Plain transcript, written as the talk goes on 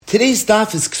Today's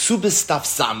daf is Ksubis Daf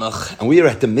Samach, and we are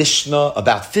at the Mishnah,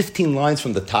 about 15 lines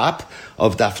from the top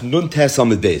of Daf Nun Tes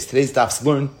Amud Beis. Today's daf's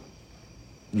learn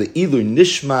Le'ilu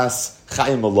Nishmas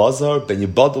Chaim Elazar Ben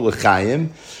Yibadul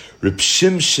L'Chaim Reb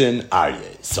Shimshon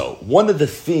Aryeh. So one of the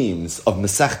themes of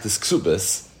Masechtas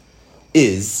Ksubis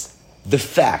is the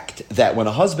fact that when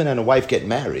a husband and a wife get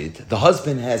married, the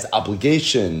husband has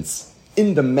obligations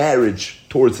in the marriage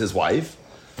towards his wife,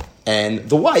 and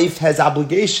the wife has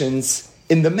obligations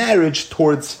in the marriage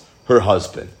towards her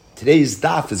husband. Today's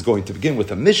daf is going to begin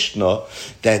with a Mishnah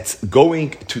that's going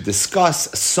to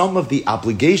discuss some of the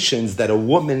obligations that a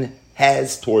woman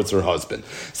has towards her husband.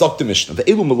 So the Mishnah, the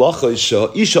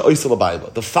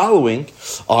following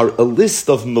are a list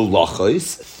of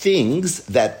melachos, things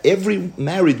that every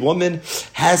married woman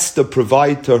has to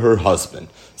provide to her husband.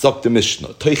 Zok the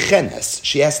Mishnah, toichenes,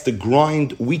 she has to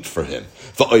grind wheat for him.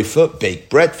 Va'oifa, bake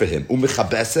bread for him.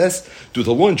 Umechabeses, do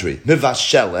the laundry.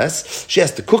 Mivasheles, she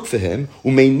has to cook for him.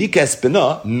 Umeinikes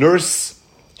bena, nurse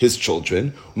his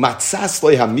children. Matzas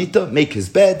lehamita, make his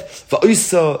bed.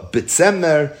 Va'oisa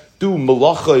bitzemer, do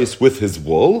malachos with his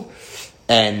wool.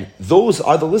 And those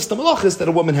are the list of malachas that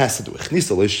a woman has to do.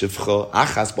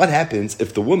 What happens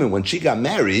if the woman, when she got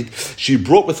married, she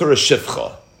brought with her a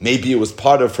shifcha? Maybe it was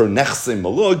part of her nechse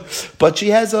malug, but she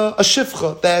has a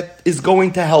shifcha that is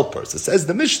going to help her. So says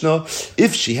the Mishnah,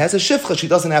 if she has a shifcha, she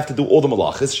doesn't have to do all the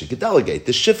malachas, she could delegate.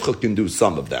 The shifcha can do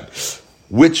some of them.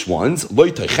 Which ones?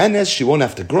 Loy toichenes, she won't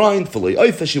have to grind. V'loy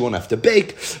oifa, she won't have to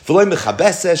bake. V'loy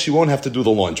mechabeses, she won't have to do the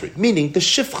laundry. Meaning, the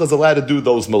shifcha is allowed to do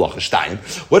those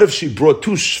malachas. What if she brought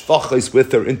two shfachos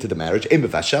with her into the marriage? Ein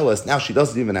mevasheles, now she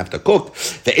doesn't even have to cook.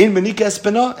 The ein menikes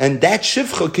bena, and that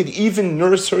shifcha could even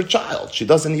nurse her child. She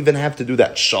doesn't even have to do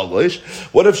that. Shalosh.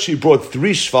 What if she brought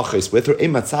three shfachos with her?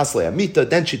 Ein matzas le'amita,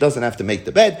 then she doesn't have to make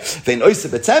the bed. Ve'en oisa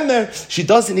betzemer, she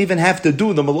doesn't even have to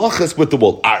do the malachas with the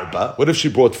wool. Arba. What if she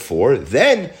brought four? Then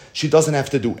she doesn't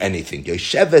have to do anything.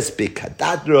 Yesheves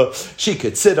b'kadadra, she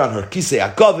could sit on her kisei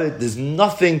hakavod. There's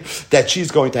nothing that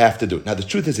she's going to have to do. Now the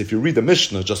truth is, if you read the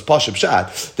Mishnah, just pashut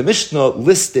pshat, the Mishnah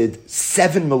listed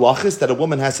 7 malachas that a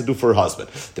woman has to do for her husband.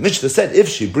 The Mishnah said if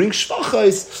she brings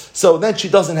shvachos, so then she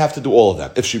doesn't have to do all of them.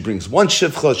 If she brings one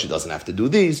shivcha, she doesn't have to do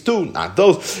these, 2, not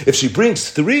those. If she brings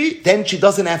 3, then she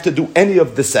doesn't have to do any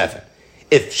of the 7.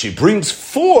 If she brings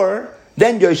 4,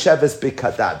 then yesheves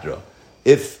b'kadadra.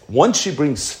 If once she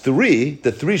brings 3,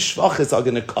 the 3 shvachas are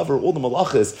going to cover all the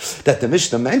malachas that the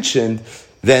Mishnah mentioned,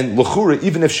 then l'chura,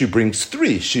 even if she brings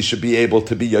 3, she should be able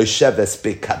to be yosheves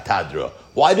b'katadra.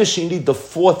 Why does she need the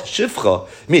 4th shivcha?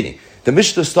 Meaning, the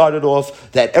Mishnah started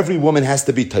off that every woman has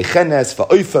to be toichenes,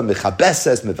 va'oifa,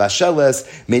 mechabeses, mevasheles,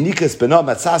 menikes bena,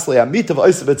 matzas le'amita,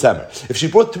 va'oisa betzemer. If she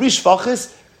brought 3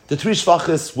 shvachas, the 3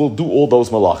 shvachas will do all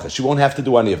those malachas. She won't have to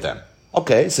do any of them.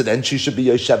 Okay, so then she should be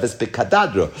Yosheves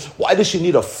B'Kadadra. Why does she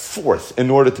need a 4th in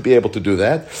order to be able to do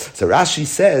that? So Rashi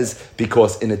says,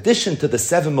 because in addition to the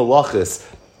 7 malachas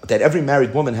that every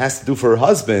married woman has to do for her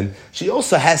husband, she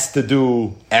also has to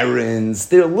do errands.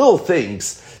 There are little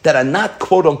things that are not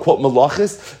quote-unquote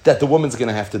malachas that the woman's going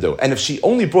to have to do. And if she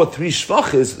only brought 3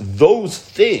 shvachas, those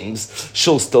things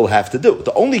she'll still have to do.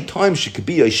 The only time she could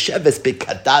be a sheves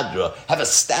b'kadadra, have a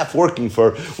staff working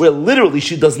for her, where literally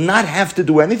she does not have to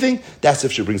do anything, that's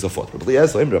if she brings a 4th. Rabbi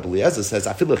Eliezer says,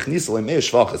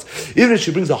 even if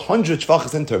she brings 100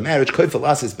 shvachas into her marriage,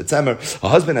 her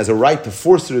husband has a right to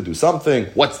force her to do something.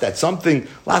 What's that something?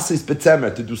 Lasis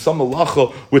betzemer, to do some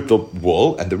malacha with the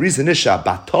wool. And the reason is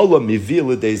batala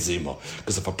mivil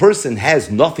because if a person has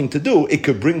nothing to do, it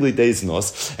could bring lidei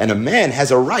znos, and a man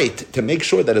has a right to make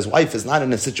sure that his wife is not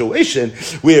in a situation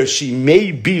where she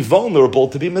may be vulnerable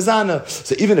to be mezana.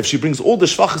 So even if she brings all the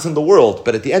shvachas in the world,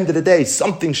 but at the end of the day,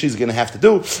 something she's going to have to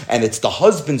do, and it's the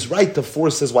husband's right to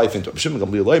force his wife into it. Rav Shimon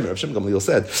Gamliel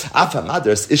said,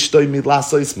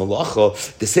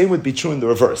 the same would be true in the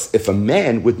reverse. If a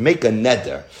man would make a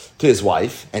neder to his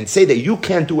wife and say that you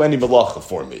can't do any malacha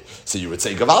for me, so you would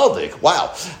say, Gavaldik,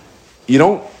 wow, you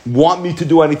don't want me to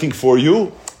do anything for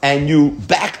you, and you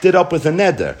backed it up with a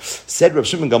neder. Said Rav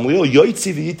Shimon Gamliel,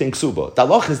 Yoitzi v'yiten ksuba. The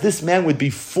halach is this man would be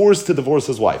forced to divorce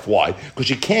his wife. Why? Because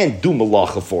you can't do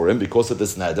malacha for him because of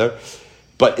this neder.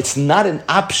 But it's not an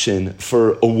option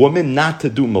for a woman not to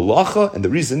do malacha, and the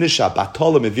reason is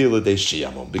batala mevila de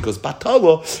shiyamum, because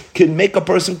batala can make a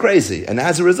person crazy, and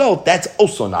as a result, that's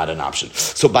also not an option.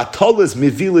 So batala is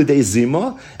mevila de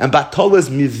zima, and batala is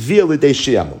mevila de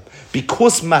shiyamum.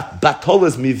 Because batala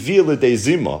is mevila de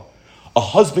zima, a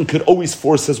husband could always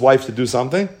force his wife to do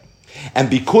something, And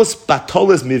because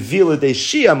batol is mivila de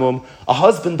shiamum, a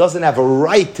husband doesn't have a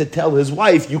right to tell his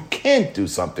wife, you can't do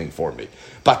something for me.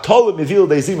 Batola Mevila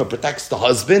de Zima protects the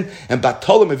husband, and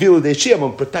Batola Mevila de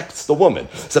Shiamum protects the woman.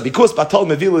 So because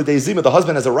Batola Mevila de Zima, the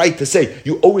husband has a right to say,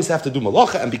 you always have to do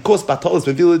malacha, and because Batola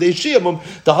Mevila de Shiamum,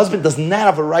 the husband does not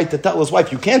have a right to tell his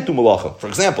wife, you can't do malacha. For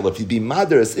example, if he be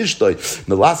mother as ishtoi,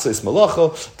 melasa is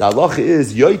malacha, the halacha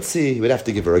is yoitzi, he would have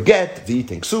to give her a get,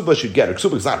 v'yitin ksuba, she'd get her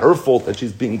ksuba, it's not her fault that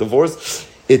she's being divorced.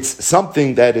 It's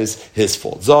something that is his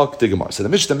fault. Zok the Gemara. So the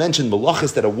Mishnah mentioned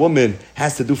malachas that a woman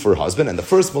has to do for her husband, and the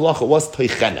first malacha was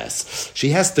toichenes.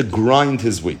 She has to grind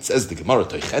his wheat. Says the Gemara,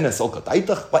 toichenes ol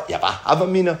kataitach. What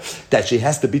yavah that she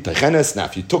has to be toichenes. Now,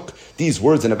 if you took these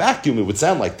words in a vacuum, it would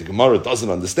sound like the Gemara doesn't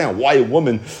understand why a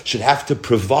woman should have to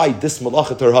provide this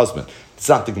malacha to her husband. It's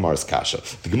not the Gemara's kasha.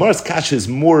 The Gemara's kasha is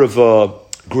more of a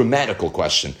grammatical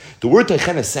question. The word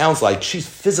toichenes sounds like she's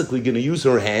physically going to use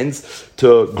her hands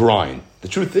to grind. The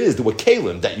truth is, there were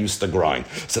kalim that used to grind.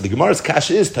 So the Gemara's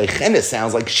kasha is, toichenes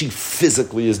sounds like she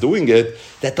physically is doing it.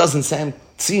 That doesn't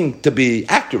seem to be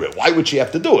accurate. Why would she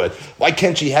have to do it? Why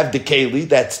can't she have the keli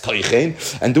that's toichen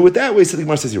and do it that way? So the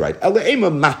Gemara says, you're right. Ela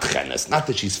matchenes. Not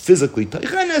that she's physically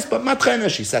toichenes, but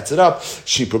matchenes. She sets it up,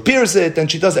 she prepares it,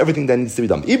 and she does everything that needs to be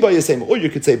done. Or you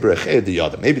could say berecheh the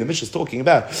yada. Maybe the Mishnah is talking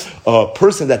about a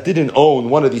person that didn't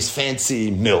own one of these fancy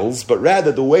mills, but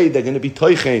rather the way they're going to be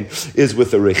toichen is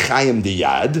with a rechayim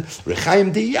diyad.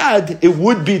 Rechayim diyad, it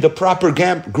would be the proper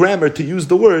grammar to use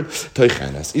the word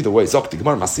toichenes. Either way, zok the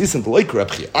Gemara masis and the like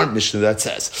our Mishnah that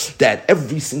says that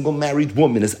every single married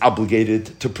woman is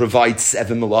obligated to provide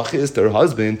 7 malachas to her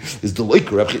husband is the like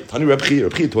Tani Reb Chia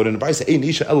taught in the Brisa, Ein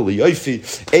Isha Ela L'Yofi,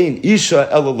 Ein Isha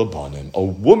Ela L'Banim. A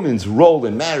woman's role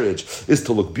in marriage is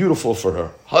to look beautiful for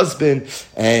her husband,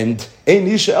 and Ein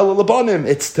Isha Ela L'Banim,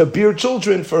 it's to bear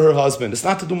children for her husband. It's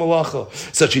not to do malacha.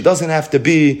 So she doesn't have to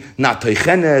be not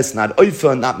toichenes, not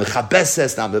oifa, not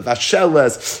mechabeses, not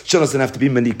mevasheles. She doesn't have to be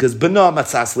manikas bena,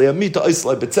 matzas le'amita,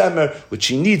 oislai betzemer. What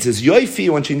she needs is yoifi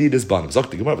when she needs is banim. Zok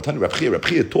the Gemara, but Tani Reb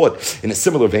Chia taught in a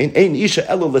similar vein, Ein Isha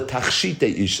Ela L'Tachshite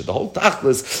Isha. The whole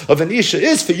tachlis of an Isha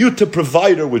is for you to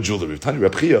provide her with jewelry. Tani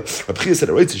Reb Chia said,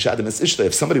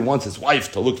 if somebody wants his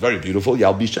wife to look very beautiful,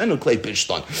 yal bishenu klei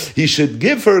pishton. He should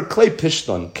give her klei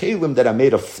pishton, kalim that are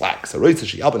made of flax.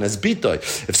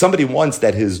 If somebody wants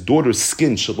that his daughter's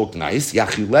skin should look nice,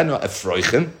 yachilena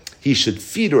efroichem, he should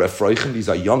feed her efroichem, these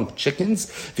are young chickens,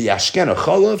 v'yashkena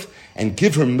chalav, and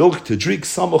give her milk to drink,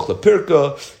 samoch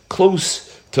lepirka,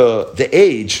 close to the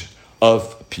age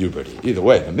of puberty. Either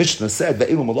way, the Mishnah said that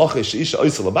ilu malacha sheisha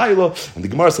oisel abayla, and the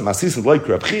Gemara said masis like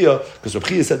Reb Chia, because Reb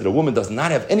Chia said that a woman does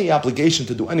not have any obligation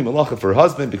to do any malacha for her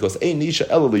husband because ein isha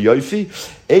ela leyofi,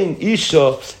 ein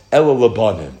isha ela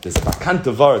lebanim. There's a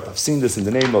bakanta vart. I've seen this in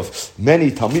the name of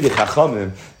many Talmidei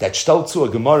Chachamim that shtaltzu a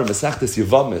Gemara Masechtes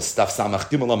Yevamis Daf Samach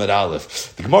Gimel Amud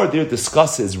Aleph. The Gemara there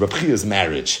discusses Reb Chia's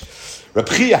marriage. Reb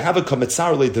Chia have a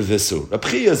mitzar le devisu. Reb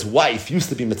Chia's wife used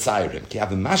to be mitzayirim. He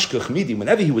have a mashkach midi.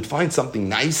 Whenever he would find something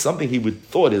nice, something he would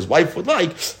thought his wife would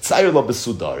like, tzayir lo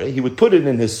besudare. He would put it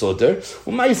in his sudar,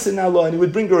 u'maisin alo, and he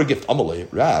would bring her a gift. Amalei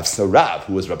Rav. So Rav,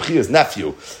 who was Reb Chia's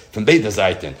nephew from Beit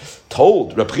Zaytin,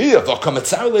 told Reb Chia, "V'ka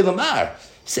mitzar le lamar."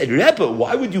 He said, Rebbe,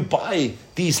 why would you buy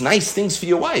these nice things for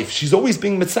your wife? She's always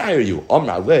being mitzayer you.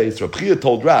 Amar le, Reb Chia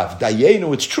told Rav,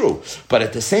 Dayenu, it's true. But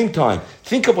at the same time,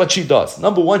 think of what she does.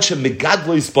 Number one, she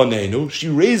megadlois banenu. She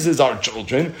raises our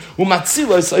children.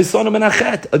 Umatzilos aisonim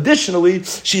menachet. Additionally,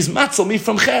 she's matzel me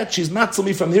from chet. She's matzel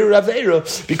me from hira avera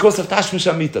because of tashmish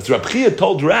amitas. Reb Chia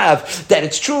told Rav that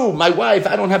it's true. My wife,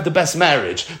 I don't have the best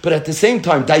marriage. But at the same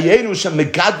time, Dayenu she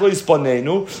megadlois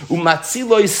banenu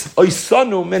umatzilos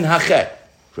aisonim menachet.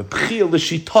 Reb Chia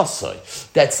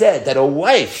l'shitasai that said that a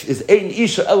wife is ein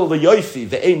isha ela leyofi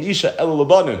ve'ein isha ela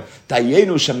lebanim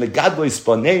dayenu shemegadlois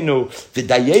banenu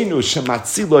v'dayenu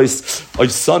shematzilois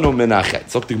oisanu menachet.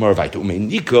 Zok the Gemara vayta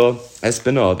umeinika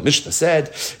espena. The Mishnah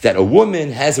said that a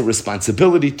woman has a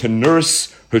responsibility to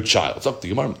nurse her child. So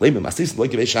it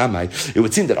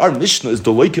would seem that our Mishnah is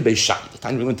the loike beisham. The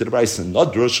time we went to the Brisa,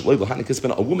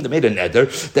 a woman that made a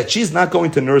neder that she's not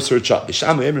going to nurse her child.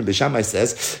 Beishamai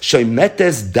says,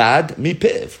 "Sheimetes dad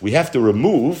mipiv." We have to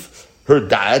remove her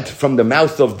dad from the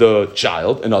mouth of the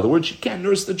child. In other words, she can't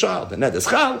nurse the child. The neder is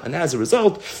chal, and as a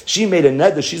result, she made a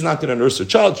neder. She's not going to nurse her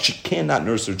child. She cannot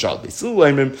nurse her child. Beis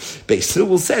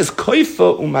Hillel says,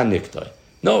 "Koifa umaniktai."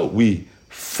 No, we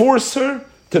force her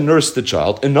to nurse the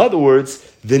child. In other words,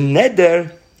 the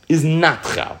neder is not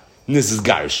chal. And this is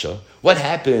garsha. What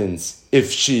happens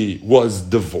if she was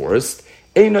divorced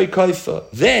Einoi kaifa,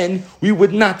 then we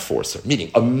would not force her.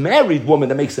 Meaning, a married woman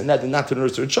that makes a neder not to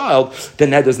nurse her child, the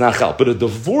neder is not chal. But a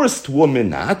divorced woman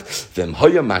not,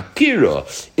 v'mhoya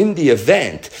makira, in the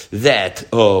event that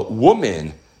a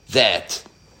woman that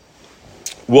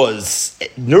was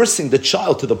nursing the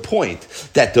child to the point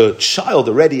that the child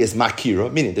already is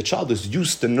makira, meaning the child is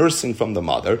used to nursing from the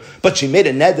mother, but she made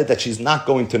a neder that she's not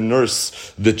going to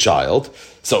nurse the child.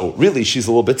 So really, she's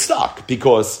a little bit stuck,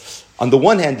 because on the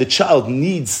one hand, the child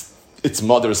needs its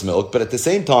mother's milk, but at the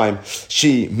same time,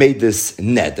 she made this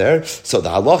neder. So the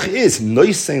halach is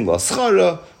noisein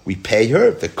laschara. We pay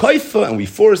her the kaifa and we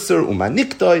force her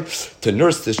umaniktai to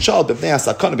nurse this child because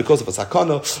of a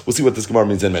sakana. We'll see what this Gemara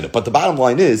means in a minute. But the bottom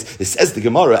line is, it says the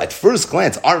Gemara, at first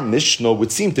glance, our Mishnah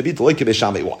would seem to be the Leike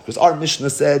Beishamai. Why? Because our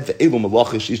Mishnah said ve'elu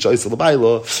malachish isha isel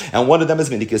l'bayla, and one of them is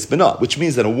minikis bina, which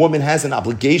means that a woman has an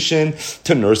obligation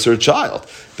to nurse her child.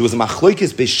 There was a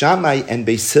machlokes Beishamai and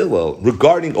Beis Hillel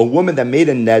regarding a woman that made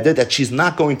a neder that she's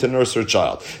not going to nurse her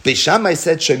child. Beishamai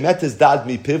said shemet is dad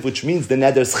mipiv, which means the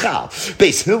neder is chal.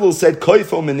 Beis Hillel said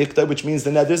koifo menikta, which means the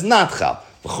neder is not chal.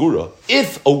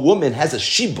 If a woman has a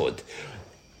shibud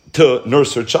to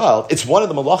nurse her child, it's one of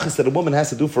the malachas that a woman has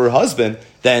to do for her husband,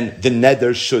 then the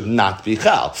neder should not be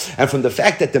chal. And from the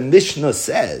fact that the Mishnah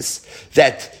says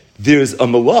that there's a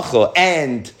malacha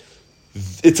and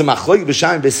it's a machlokes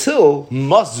b'shamai Beis Hillel,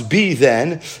 must be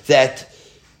then that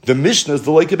the Mishnah is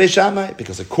the like of Beis Shammai,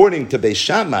 because according to Beis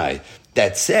Shammai,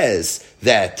 that says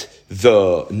that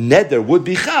the neder would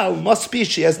be chal, must be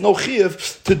she has no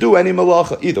chiyuv to do any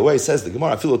malacha. Either way, says the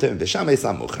Gemara, afilu teim Beis Shammai is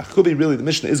not muchach. Could be really the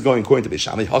Mishnah is going according to Beis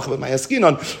Shammai. Hachav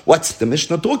ma'askinon. What's the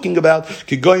Mishnah talking about?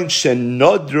 Kigoyin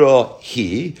shenodra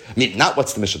he. I mean, not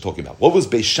what's the Mishnah talking about. What was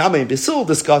Beis Shammai and Beis Hillel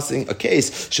discussing? A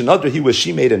case shenodra he was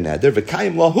she made a neder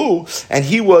v'kayim lahu, and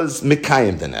he was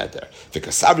mekayim the neder.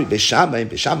 V'kasavri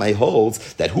Beis Shammai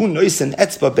holds that who noisen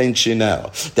etzba ben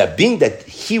shinel, that being that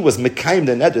he was mekayim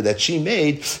the neder that she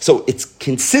made, so it's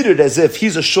considered as if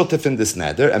he's a shutef in this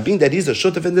neder, and being that he's a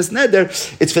shutef in this neder,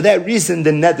 it's for that reason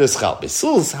the neder is chal. Beis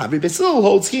Hillel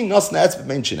holds he nos etzba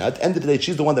ben shinel. At the end of the day,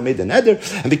 she's the one that made the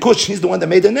neder, and because she's the one that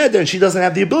made the neder, and she doesn't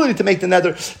have the ability to make the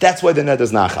neder, that's why the neder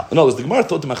is not chal. In other words, the Gemara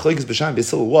thought the machlokes b'shamai Beis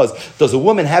Hillel was, does a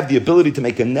woman have the ability to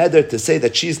make a neder to say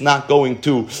that she's not going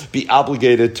to be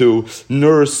obligated to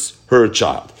nurse her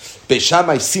child? Beis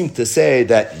Shammai seemed to say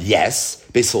that yes.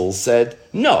 Beis Hillel said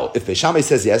no. If Beis Shammai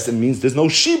says yes, it means there's no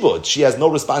shibud. She has no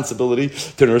responsibility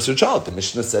to nurse her child. The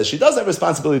Mishnah says she does have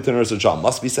responsibility to nurse her child.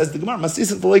 Must be, says the Gemara. Must be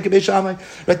the like of Beis Shammai.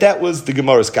 Right? That was the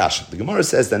Gemara's kasha. The Gemara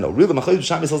says that no, really, Machlokes Beis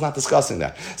Shammai is not discussing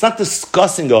that. It's not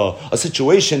discussing a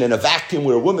situation in a vacuum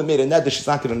where a woman made a neder she's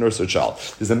not going to nurse her child.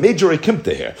 There's a major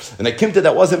ekimta here, an ekimta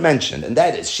that wasn't mentioned, and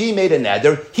that is she made a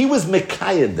neder. He was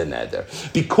mekayim the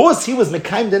neder. Because he was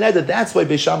mekayim the neder, that's why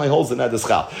Beis Shammai holds the neder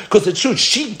chal. Because it's true,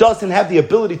 she doesn't have the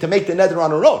ability to make the neder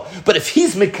on her own. But if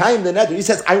he's mekayim the neder, he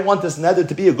says, I want this neder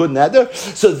to be a good neder,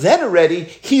 so then already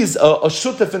he's a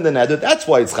shutef in the neder. That's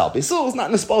why it's chal. So it's not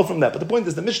nispal from that. But the point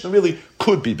is, the Mishnah really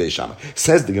could be Beis Shammai.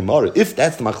 Says the Gemara, if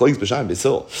that's the machlokes Beis Shammai Beis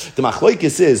Hillel, the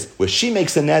machlokes is where she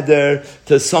makes a neder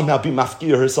to somehow be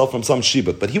mafkir herself from some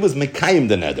shibut, but he was mekayim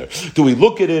the neder. Do we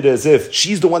look at it as if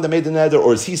she's the one that made the neder,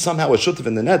 or is he somehow a shutef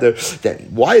in the neder? Then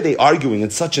why are they arguing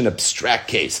in such an abstract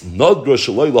case? Nodra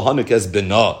shaloi lahanik es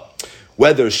benah.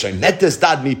 Whether shemetes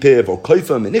dad mipiv or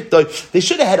koifa menikdoi, they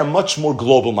should have had a much more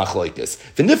global machlokes.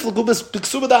 The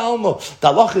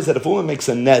halach is that if a woman makes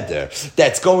a neder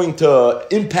that's going to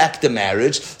impact the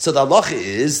marriage, so the halach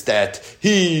is that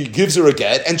he gives her a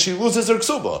get and she loses her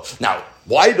ksuba. Now,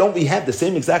 why don't we have the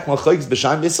same exact machlokes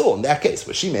b'shamai Beis Hillel in that case,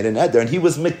 where she made a neder and he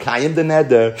was mekayim the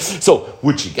neder? So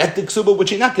would she get the ksuba? Would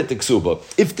she not get the ksuba?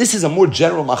 If this is a more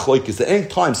general machlokes, that any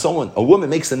time a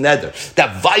woman makes a neder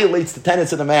that violates the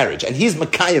tenets of the marriage and he's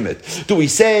mekayim it, do we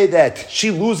say that she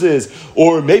loses,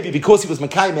 or maybe because he was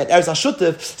mekayim it erz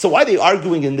hashutif? So why are they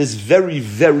arguing in this very,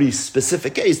 very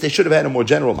specific case? They should have had a more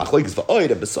general machlokes v'oid,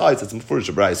 and besides, it's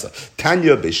mefurish brayso.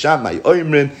 Tanya Beis Shammai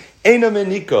oimrin. Eina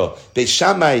menika. Beis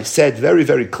Shammai said very,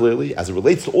 very clearly, as it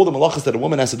relates to all the malachas that a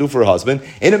woman has to do for her husband,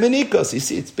 Eina menika. So you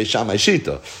see, it's Beis Shammai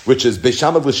shita, which is Beis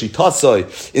Shammai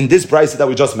l'shitasai in this brayso that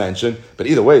we just mentioned. But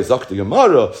either way, Zok the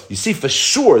Gemara, you see for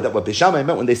sure that what Beis Shammai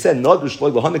meant when they said Nodru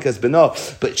shloi lahanik es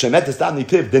benah, but shemetes dad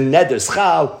mipiv, the neder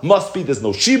schal must be there's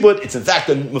no shibud. It's in fact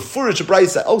a mefurish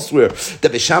brayso elsewhere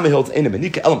that Beis Shammai holds Eina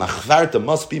menika el machvarta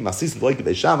must be masis the like of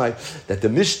Beis Shammai, that the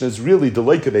Mishnah is really the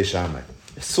like of Beis Shammai.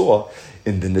 I saw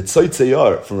in the Nitzot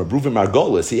Tzayar from Rabbi Reuven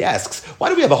Margolis, he asks, why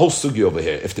do we have a whole sugi over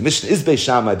here? If the Mishnah is Beis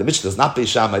Shammai, the Mishnah is not Beis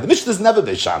Shammai, the Mishnah is never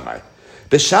Beis Shammai.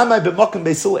 Beshamai b'makom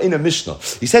beisil ein a Mishnah.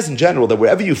 He says in general that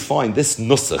wherever you find this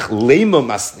nusach, lema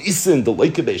masnisin the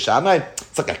leike beishamai,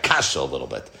 it's like a kasha a little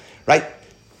bit, right?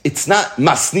 It's not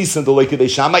masnisin the leike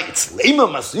beishamai, it's lema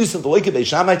masnisin the leike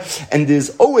beishamai, and there's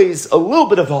always a little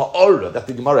bit of a ha'ara that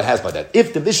the Gemara has by that.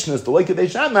 If the Mishnah is the leike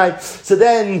beishamai, so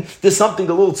then there's something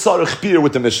a little tzarech beer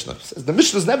with the Mishnah. It says the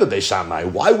Mishnah is never beishamai.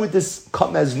 Why would this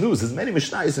come as news? There's many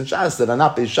Mishnayos and Shas that are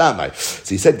not beishamai.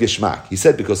 So he said gishmak. He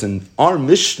said because in our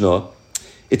Mishnah,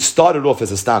 it started off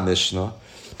as a stam Mishnah,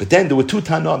 but then there were two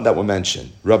Tanaim that were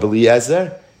mentioned, Rabbi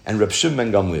Eliezer and Reb Shimon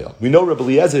ben Gamliel. We know Reb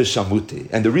Eliezer is Shamute,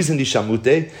 and the reason he's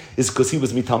Shamute is because he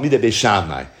was Mitalmidei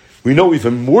Beishamai. We know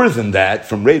even more than that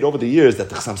from right over the years that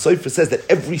the Chassam Sofer says that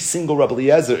every single Rabbi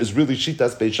Eliezer is really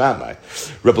Shitas Beishamai.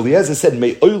 Rabbi Eliezer said,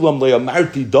 "Mei olam lo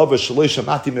yamarti davar shelo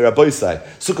shamati miraboisai."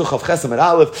 Sukkah Chav Chesam and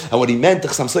Aleph, and what he meant, the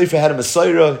Chassam Sofer had a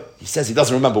Messiah. He says he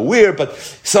doesn't remember where, but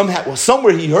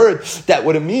somewhere he heard that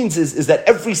what it means is that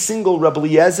every single Rabbi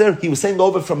Eliezer, he was saying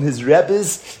over from his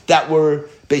Rebbes that were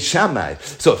Beishamai.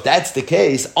 So if that's the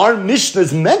case, our Mishnah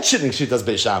is mentioning Shitas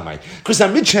Beishamai, because our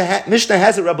Mishnah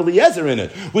has a Rabbi Eliezer in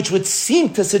it, which would seem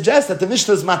to suggest that the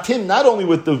Mishnah is matim not only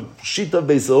with the Shita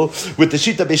Beisil, with the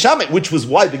Shita Beishamai, which was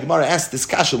why the Gemara asked this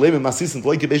kasha, Leim Masis and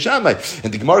Leike Beishamai,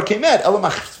 and the Gemara came at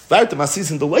Elamach Masis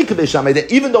and the Leike Beishamai,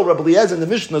 that even though Rabbi Eliezer in the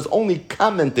Mishnah is only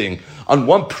commenting on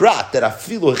one prat that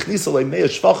afilu echnisal meiah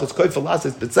shvachas koyfa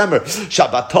lasis betzemer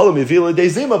shabbatolim yivila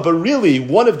deizima, but really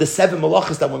one of the 7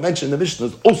 malachas that were mentioned in the Mishnah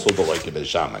is also the Leike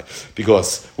Beishamai,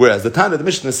 because whereas the time of the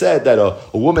Mishnah said that a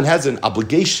woman has an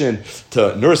obligation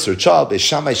to nurse her child,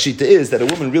 Beishamai shita is that a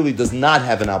woman really does not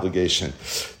have an obligation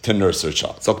to nurse her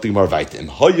child. So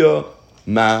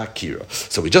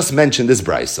we just mentioned this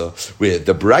brisa, where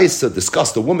the brisa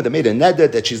discussed a woman that made a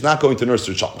neder that she's not going to nurse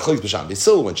her child.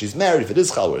 When she's married, if it is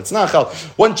chal or it's not chal,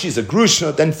 once she's a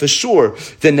grusha, then for sure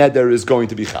the neder is going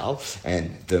to be chal.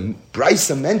 And the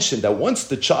brisa mentioned that once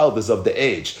the child is of the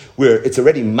age where it's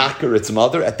already makar its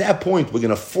mother, at that point we're going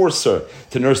to force her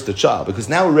to nurse the child, because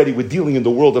now already we're dealing in the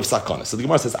world of sakana. So the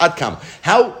Gemara says, Adkam,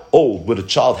 how old would a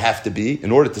child have to be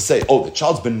in order to say, oh, the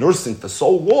child's been nursing for so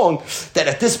long that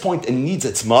at this point it needs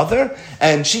its mother,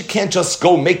 and she can't just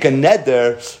go make a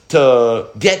neder to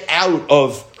get out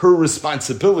of her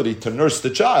responsibility to nurse the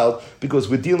child, because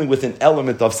we're dealing with an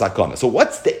element of sakana. So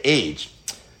what's the age?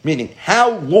 Meaning,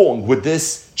 how long would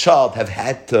this child have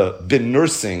had to been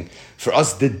nursing for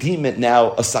us to deem it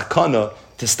now a sakana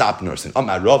to stop nursing?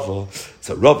 Amar Rava.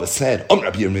 So Rava said,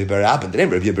 Rabbi Yirmiyah bar Rab in the name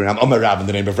of Rabbi Yirmiyah, Amar Rab in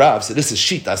the name of Rab. So this is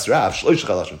Shitas Rav, Shloish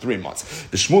Chalashim, 3 months.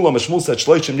 The Shmuel said,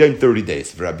 Shloishim Yom, 30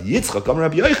 days. Rabbi Yitzchak, Amar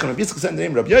Rabbi Yochanan, Rabbi Yitzchak said in the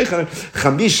name of Rabbi Yochanan,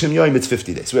 Chamishim Yom, it's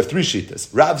 50 days. So we have 3 Shitas.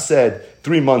 Rav said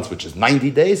 3 months, which is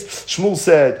 90 days. Shmuel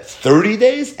said 30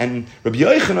 days, and Rabbi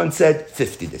Yochanan said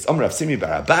 50 days. Amar Rav Simi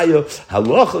bar Abayo,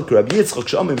 Halacha, Rabbi Yitzchak,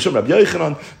 Sh'amim Shem Rabbi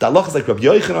Yochanan, the halacha is like Rabbi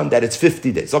Yochanan, that it's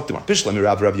 50 days. Zoktimar, Pishlami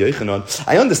Rabbi Yochanan.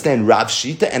 I understand Rav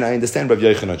Shita, and I understand Rabbi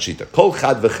Yochanan Shita. Kol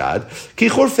Chad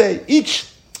v'Chad. Each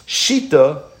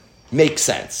shita makes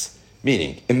sense.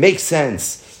 Meaning, it makes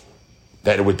sense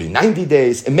that it would be 90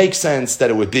 days. It makes sense that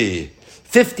it would be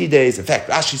 50 days. In fact,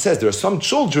 Rashi says there are some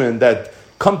children that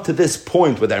come to this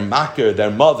point with their makir,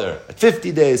 their mother, at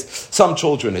 50 days. Some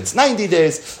children, it's 90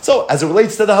 days. So, as it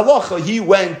relates to the halacha, he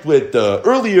went with the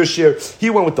earlier shir, he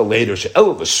went with the later shir.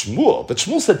 Elo v'Shmuel, but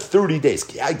Shmuel said 30 days.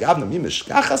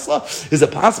 Is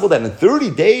it possible that in 30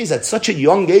 days, at such a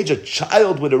young age, a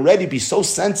child would already be so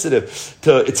sensitive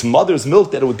to its mother's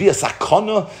milk that it would be a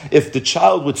sakana if the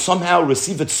child would somehow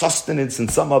receive its sustenance in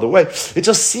some other way? It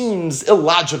just seems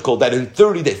illogical that in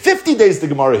 30 days, 50 days the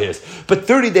Gemara hears, but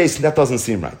 30 days, that doesn't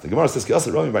seem right. The Gemara says,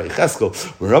 Rami Bar Yecheskel,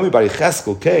 when Rami Bar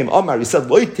Yecheskel came, Omar, he said, so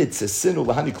we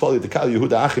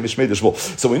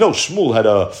know Shmuel had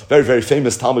a very, very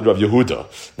famous Talmud Rav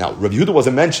Yehuda. Now, Rav Yehuda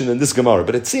wasn't mentioned in this Gemara,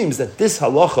 but it seems that this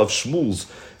halacha of Shmuel's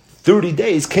 30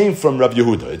 days came from Rav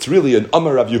Yehuda. It's really an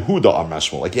Amar Rav Yehuda Amar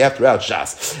Shmuel, like you have throughout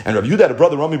Shas. And Rav Yehuda had a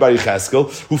brother, Rami Bar Yecheskel,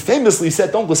 who famously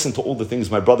said, don't listen to all the things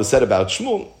my brother said about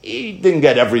Shmuel. He didn't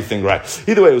get everything right.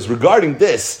 Either way, it was regarding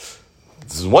this.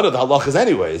 This is one of the halachas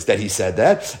anyways, that he said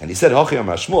that. And he said, Hachi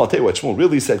Amar Shmuel, I'll tell you what Shmuel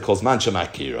really said, Kozman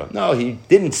Shemakira. No, he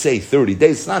didn't say 30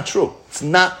 days. It's not true. It's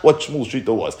not what Shmuel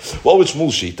Shita was. What was Shmuel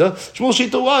Shita? Shmuel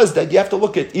Shita was that you have to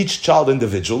look at each child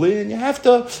individually, and you have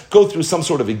to go through some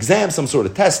sort of exam, some sort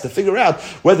of test to figure out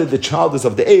whether the child is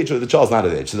of the age or the child's not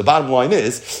of the age. So the bottom line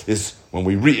is when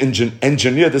we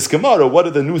re-engineer this Gemara, what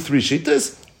are the new 3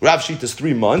 Shitas? Rav Shita is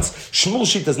 3 months. Shmuel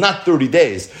Shita is not 30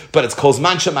 days, but it's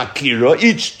Kozman Shemakira.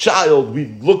 Each child we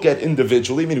look at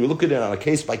individually, meaning we look at it on a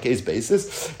case-by-case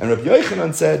basis. And Rabbi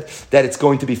Yochanan said that it's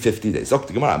going to be 50 days. The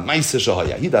Kamed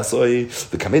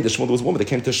Shmuel, there was a woman that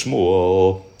came to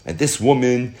Shmuel, and this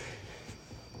woman,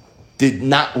 did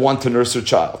not want to nurse her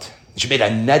child. She made a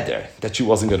neder that she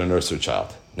wasn't going to nurse her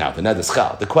child. Now, the neder is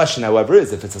chal. The question, however,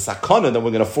 is if it's a sakana, then we're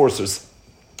going to force her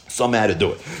somehow to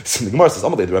do it. So the Gemara says,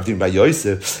 Rav Dimi Bar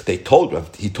Yosef, he told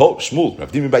Shmuel,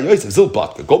 Rav Dimi Bar Yosef,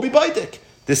 Zilbatka, go be baidik.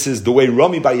 This is the way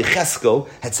Rami Bar Yecheskel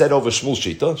had said over Shmuel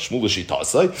Shita, Shmuel Shita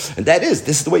Asai, and this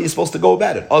is the way you're supposed to go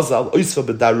about it. Azal, Oisva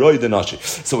B'daroi Denashi.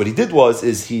 So what he did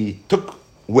is he took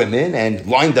women and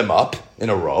lined them up in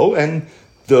a row, and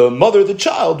the mother of the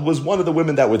child was one of the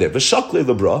women that were there. V'shakle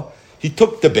lebra, he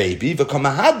took the baby,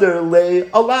 v'kamahader le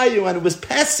alayu, and it was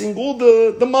passing all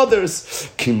the mothers.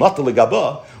 Kimata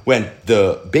legaba, when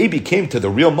the baby came to the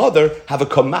real mother, have a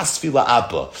kamasfila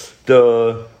abba.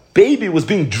 The baby was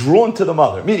being drawn to the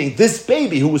mother, meaning this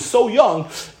baby who was so young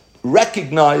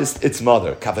recognized its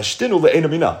mother.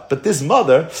 But this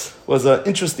mother was an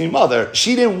interesting mother.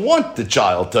 She didn't want the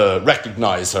child to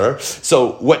recognize her.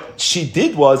 So what she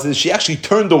did is she actually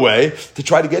turned away to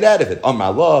try to get out of it.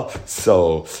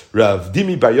 So Rav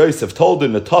Dimi Bar Yosef told her,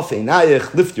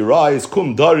 lift your eyes,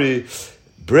 kum dari.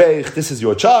 Breich, this is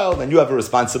your child, and you have a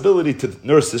responsibility to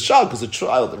nurse this child because the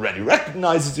child already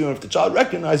recognizes you, and if the child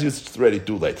recognizes you, it's already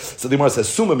too late. So the Gemara says,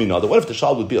 Summa minada. What if the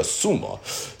child would be a summa?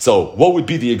 So what would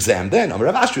be the exam then?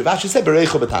 Rav Ashi said,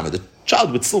 Bereicha b'tame. The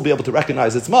child would still be able to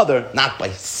recognize its mother, not by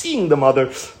seeing the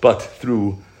mother, but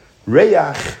through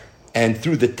reyach and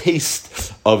through the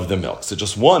taste of the milk. So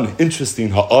just one interesting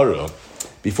ha'ara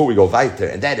before we go weiter,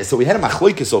 and that is, so we had a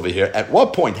machlokes over here. At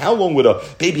what point, how long would a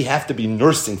baby have to be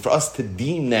nursing for us to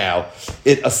deem now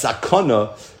it a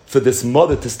sakana for this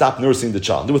mother to stop nursing the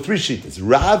child? There were three shittas,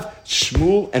 Rav,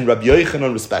 Shmuel, and Rabbi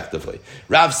Yochanan respectively.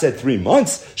 Rav said 3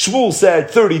 months, Shmuel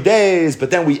said 30 days, but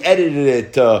then we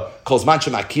edited it, calls Mancha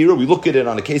Makira, we look at it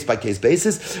on a case-by-case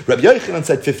basis. Rabbi Yochanan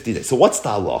said 50 days. So what's the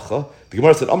halacha? The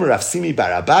Gemara said, Amar Rav Simi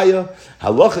bar Abaya,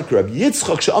 halacha Rabbi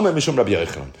Yitzchak she'amar mishum Rabbi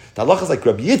Yochanan. The halacha is like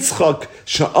Rabbi Yitzchak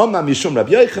she'amar mishum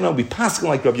Rabbi Yochanan. We pass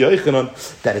like Rabbi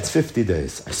Yochanan that it's 50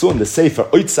 days. I saw in the Sefer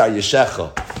Oitzar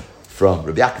Yeshecha from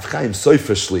Rabbi Yaakov Chaim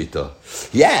Sofer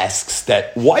Shlita. He asks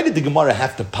that why did the Gemara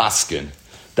have to paskin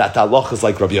that the halacha is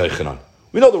like Rabbi Yochanan?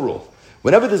 We know the rule.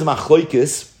 Whenever there's a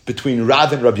machlokes between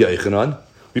Rav and Rabbi Yochanan,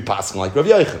 we paskin like Rabbi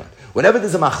Yochanan. Whenever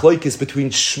there's a machlokes between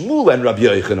Shmuel and Rabbi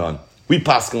Yochanan, we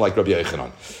paskin like Rabbi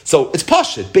Yochanan. So it's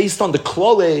pashut based on the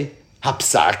klole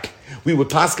hapsak. We would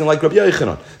paskin like Rabbi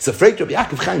Yochanan. So afraid Rabbi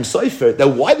Yaakov Chaim Sofer that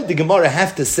why did the Gemara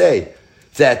have to say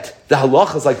that the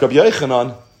halacha is like Rabbi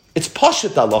Yochanan? It's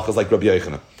pashut the halacha is like Rabbi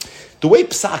Yochanan. The way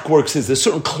psak works is there's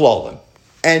certain klolim,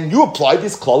 and you apply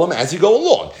this klolim as you go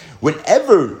along.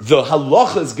 Whenever the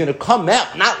halacha is going to come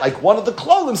out, not like one of the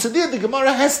klolim, so there the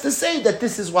Gemara has to say that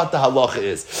this is what the halacha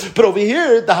is. But over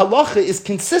here, the halacha is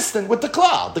consistent with the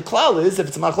klal. The klal is, if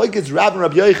it's machlokes, it's Rav and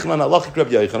Rabbi Yochanan, halachic Rabbi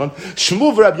Yochanan,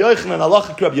 Shmuel Rabbi Yochanan,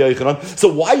 halachic Rabbi Yochanan.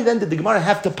 So why then did the Gemara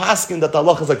have to paskin that the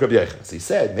halacha is like Rabbi Yochanan? So he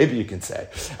said, maybe you can say,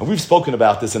 and we've spoken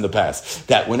about this in the past,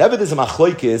 that whenever there's a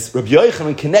machlokes, Rabbi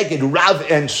Yochanan connected Rav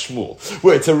and Shmuel,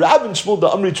 where it's a Rav and Shmuel, the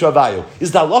Amri Travayu.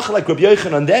 Is the halacha like Rabbi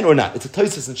Yochanan then or not? It's a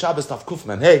Tosfos in Shabbos Taf Kuf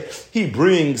Mem Hey. He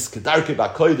brings Kedarke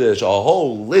B'Kodesh, a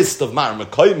whole list of Mar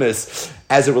Mekoimis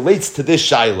as it relates to this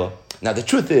Shaila. Now the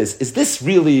truth is this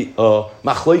really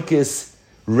machlokes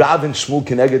Rav and Shmuel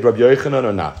connected Rabbi Yochanan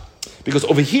or not? Because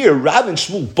over here, Rav and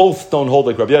Shmuel both don't hold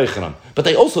like Rabbi Yochanan, but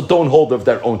they also don't hold of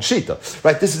their own shita.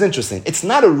 Right? This is interesting. It's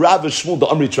not a Rav and Shmuel the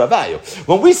Amri Travayu.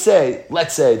 When we say,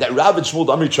 let's say that Rav and Shmuel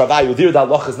the Amri Travayu, there the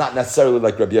halacha is not necessarily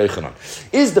like Rabbi Yochanan.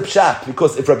 Is the pshat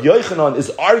because if Rabbi Yochanan is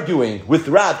arguing with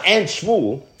Rav and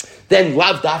Shmuel, then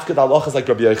Lav Dafka the halacha is like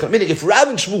Rabbi Yochanan. Meaning, if Rav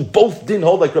and Shmuel both didn't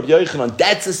hold like Rabbi Yochanan,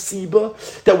 that's a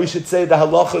siba that we should say the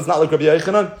halacha is not like Rabbi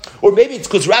Yochanan. Or maybe it's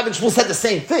because Rav and Shmuel said the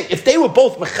same thing. If they were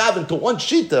both mechaven to one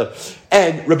shita,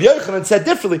 and Rabbi Yochanan said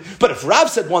differently, but if Rav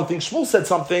said one thing, Shmuel said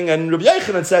something, and Rabbi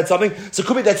Yochanan said something, so it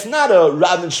could be that's not a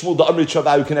Rav and Shmuel the Amri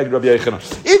Travayu connected Rabbi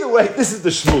Yochanan. Either way, this is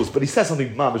the Shmuel's, but he says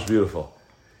something mamish beautiful.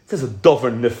 He says a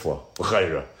dover nifla.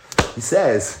 He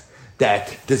says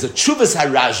that there's a Chuvas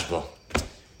HaRashba,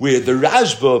 where the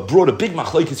Rashba brought a big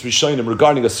machlokes rishonim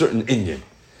regarding a certain inyan.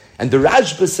 And the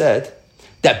Rashba said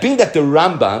that being that the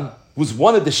Rambam was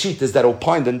one of the shittas that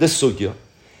opined on this sugya,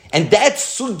 and that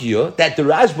sugya that the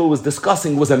Rashba was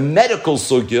discussing was a medical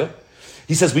sugya,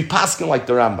 he says we paskin like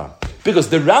the Rambam. Because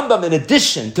the Rambam, in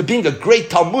addition to being a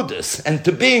great Talmudist and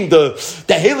to being the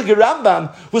Heilige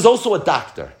Rambam, was also a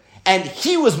doctor. And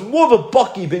he was more of a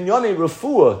baki binyane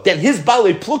refuah than his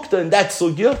Balei Plukta in that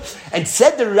sugya, and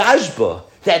said the Rashba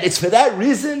that it's for that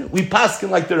reason we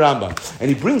paskin like the Rambam. And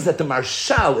he brings that the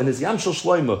Marshal in his Yam Shel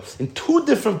Shloimo in 2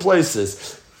 different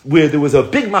places where there was a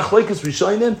big machlokes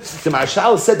rishonim, the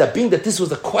Marshal said that being that this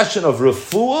was a question of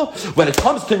refuah, when it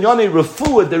comes to Yonei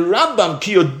refuah, the Rambam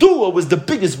Kiyodua was the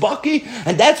biggest baki,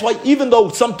 and that's why even though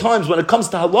sometimes when it comes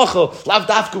to halacha, lav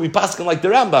dafka we paskin like the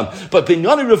Rambam, but ben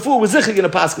Yonei refuah was zichah going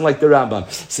to paskin like the Rambam.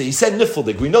 So he said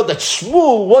Nifaldik. We know that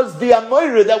Shmuel was the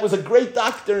Amoira that was a great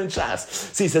doctor in Shas.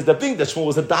 So he says that being that Shmuel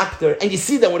was a doctor, and you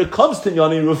see that when it comes to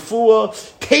Yonei refuah,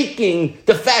 taking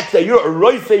the fact that you're a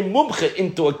roifei mumche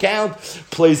into account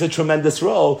plays a tremendous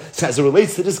role. So as it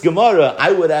relates to this Gemara,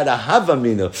 I would add a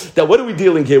havamina. That what are we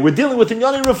dealing here? We're dealing with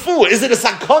Inyani Refuah. Is it a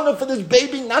sakana for this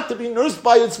baby not to be nursed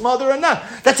by its mother or not?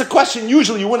 That's a question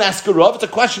usually you wouldn't ask a Rav. It's a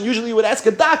question usually you would ask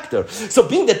a doctor. So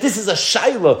being that this is a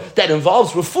shaila that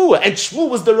involves Refuah, and Shmuel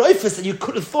was the Reifus, and you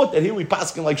could have thought that here we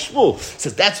paskin like Shmuel.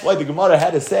 Says that's why the Gemara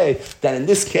had to say that in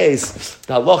this case,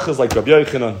 the halacha is like Rabbi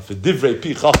Yochanan, for divrei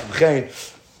pi chacham chen.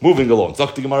 Moving along.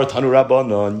 Zok the Gemara Tanu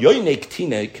Rabbanon, yoinek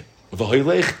tinek, so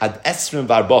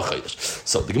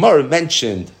the Gemara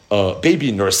mentioned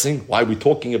baby nursing. Why are we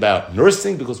talking about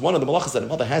nursing? Because one of the malachas that a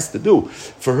mother has to do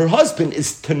for her husband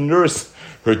is to nurse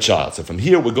her child. So from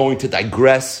here we're going to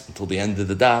digress until the end of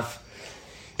the daf,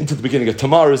 into the beginning of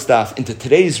tomorrow's daf, into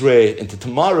today's raid, into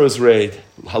tomorrow's raid.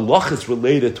 Halachas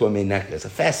related to a meineka. It's a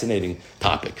fascinating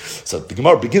topic. So the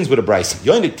Gemara begins with a brayso.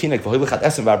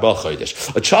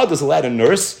 A child is allowed to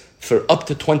nurse for up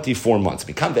to 24 months.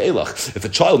 If a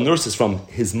child nurses from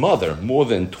his mother more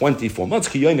than 24 months,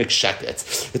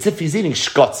 it's if he's eating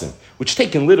shkotzim, which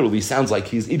taken literally sounds like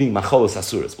he's eating machalos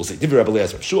asuras. We'll say,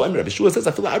 Rabbi Shua says,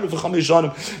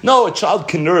 no, a child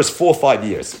can nurse 4 or 5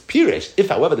 years. Pirish. If,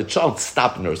 however, the child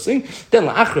stopped nursing, then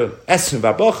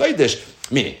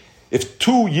meaning, if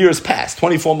 2 years pass,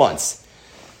 24 months,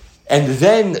 and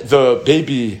then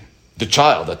the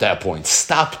child at that point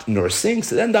stopped nursing,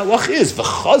 so then the halach is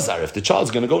v'chazar. If the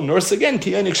child's going to go nurse again,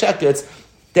 kiyonik sheketz,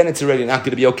 then it's already not going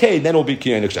to be okay. Then it'll be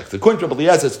kiyonik sheketz. According to Rabbi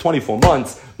Eliezer, it's 24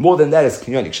 months. More than that is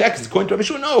kiyonik sheketz. According to Rabbi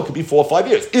Shua, no, it could be 4 or 5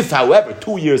 years. If, however,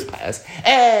 2 years pass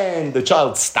and the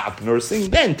child stopped nursing,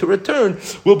 then to return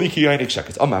will be kiyonik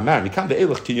sheketz. Amar Mar, mikam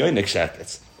ve'elach kiyonik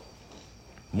sheketz.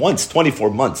 Once 24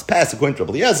 months pass, according to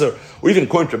Rabbi Eliezer, or even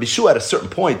according to Rabbi Shua, at a certain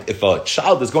point, if a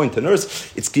child is going to nurse,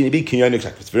 it's going to be kinyonik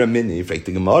sheketz. It's very many. The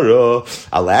Gemara,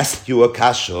 I'll ask you a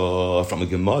kasha from a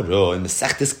Gemara in the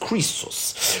Sechtes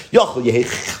Krisos.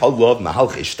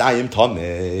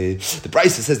 The Brisa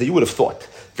says that you would have thought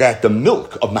that the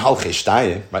milk of Mahalche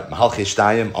Shtayim, right? Mahalche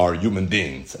Shtayim are human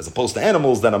beings, as opposed to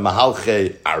animals that are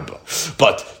Mahalche Arba.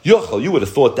 But Yochel, you would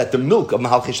have thought that the milk of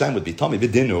Mahalche Shtayim would be Tomei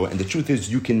V'dinu, and the truth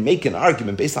is, you can make an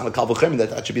argument based on a Kal V'chemin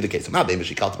that should be the case. An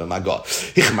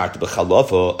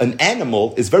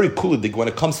animal is very kulidig when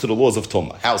it comes to the laws of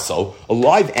Tumah. How so? A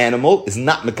live animal is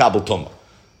not Mekabel Tumah.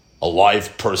 A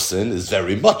live person is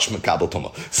very much mekabel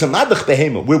tumah. Samadach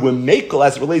behema, where we're mekel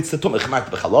as it relates to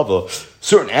tumah,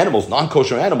 certain animals,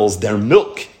 non-kosher animals, their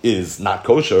milk is not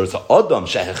kosher. So adam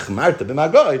shechmarta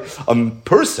b'magai, a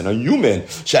person, a human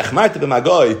shechmarta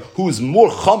b'magai, who is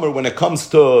more chamer when it comes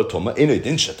to tumah.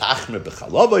 Inedin shetachmer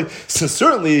b'chalavai. So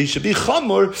certainly he should be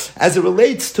chamer as it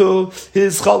relates to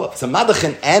his chalav. Samadach,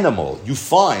 an animal, you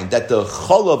find that the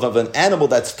chalav of an animal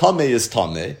that's tameh is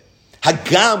tameh.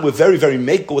 Hagam, we're very, very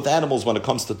makel with animals when it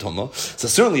comes to Tumah. So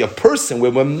certainly a person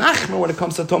where we're machmer when it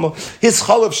comes to Tumah, his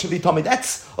chalav should be Tumah.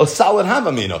 That's a solid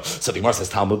hamamino. So the Gemara says,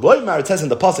 Talmud Loimar, it says in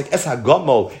the pasuk, Es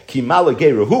hagamol ki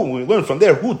malageirahu. We learn from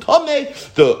there, who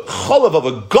Tumah, the chalav of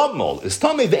a gamol is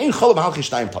Tumah, the ein chalav mahalchish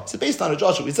taim Tumah. So based on a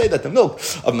Joshua, we say that the milk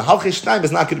of mahalchish taim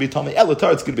is not going to be Tumah.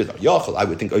 Elatar, it's going to be Yachal. I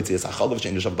would think Oitzi is a chalav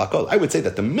shein yishav bakol. I would say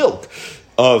that the milk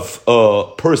of a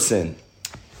person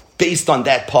based on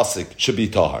that pasuk should be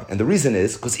tahar. And the reason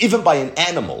is, because even by an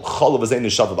animal, chalav is ein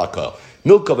yishav bakol.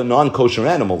 Milk of a non-kosher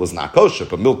animal is not kosher,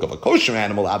 but milk of a kosher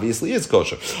animal obviously is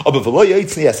kosher. But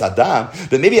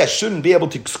maybe I shouldn't be able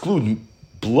to exclude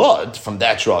blood from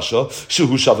that drasha,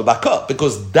 shuhu shavabaka,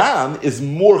 because dam is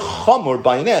more chamor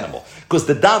by an animal, because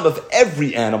the dam of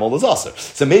every animal is aser.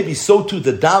 So maybe so too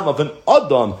the dam of an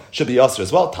adam should be aser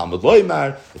as well. Talmud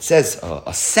Loimar, it says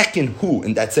a second hu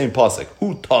in that same pasuk,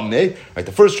 hu tameh. Right,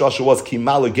 the first drasha was ki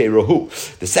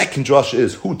malageirahu. The second drasha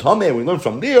is hu tameh. We learn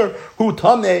from there hu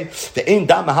tameh the ein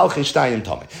dam mahalchish tayim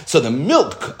tameh. So the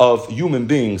milk of human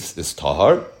beings is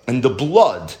tahar, and the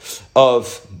blood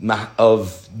of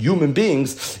human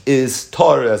beings is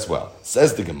tar as well.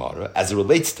 Says the Gemara, as it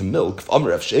relates to milk,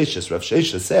 Rav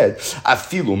Sheshes said,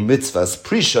 Afilu mitzvahs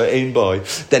prisha ein boy,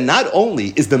 that not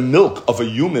only is the milk of a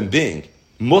human being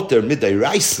muter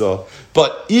midiraisa,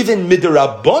 but even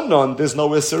midirabanan, there's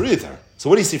no iser either. So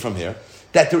what do you see from here?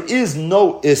 That there is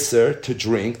no iser to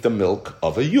drink the milk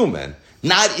of a human.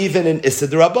 Not even in Issa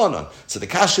D'Rabbanan. So the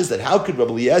kasha is that how could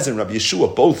Rabbi Eliezer and Rabbi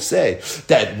Yeshua both say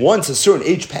that once a certain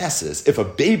age passes, if a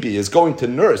baby is going to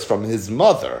nurse from his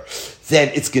mother, then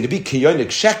it's going to be kiyonik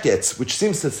sheketz, which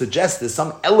seems to suggest there's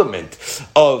some element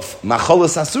of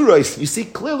macholas asuros. You see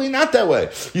clearly not that way.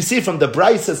 You see from the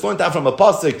Bryce that's learned out from a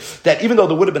pasuk that even though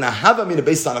there would have been a havamina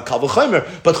based on a kal v'chomer,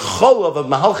 but cholav of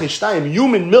mahalchei shtayim,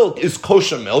 human milk is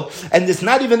kosher milk, and it's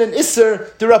not even an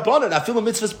iser d'Rabbanan. I feel a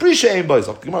mitzvah's prisha boys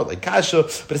like kasha,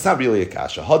 but it's not really a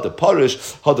kasha. Hada parish,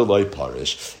 hada loy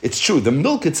parish. It's true. The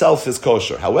milk itself is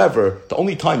kosher. However, the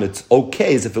only time it's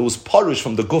okay is if it was parish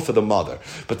from the guf of the mother.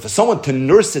 But for someone to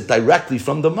nurse it directly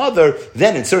from the mother,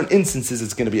 then in certain instances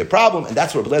it's going to be a problem, and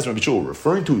that's what Rabbi Eliezer and Rabbi Yeshua were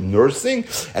referring to, nursing,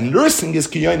 and nursing is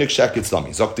kiyonik sheketz dami.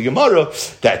 Zok the Gemara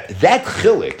that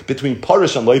chilik between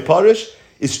parish and loy parish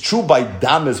is true by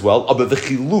dam as well, but the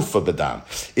chiluf of the dam.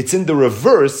 It's in the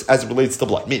reverse as it relates to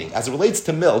blood. Meaning, as it relates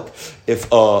to milk, if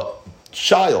a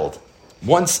child,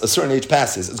 once a certain age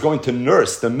passes, is going to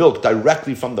nurse the milk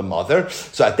directly from the mother,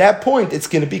 so at that point, it's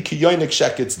going to be kiyonik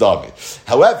sheketz dami.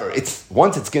 However,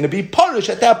 once it's going to be parish,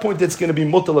 at that point, it's going to be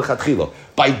mutal lechatchila.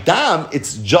 By dam,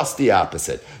 it's just the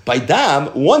opposite. By dam,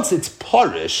 once it's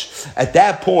parish, at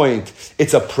that point,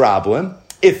 it's a problem.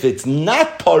 If it's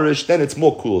not parish, then it's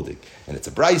more kuldik. And it's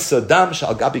a brayso, dam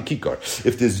shal gabi kikar.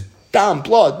 If there's dam,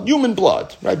 blood, human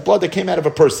blood, right? Blood that came out of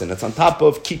a person. It's on top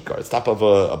of kikar. It's top of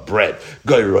a bread.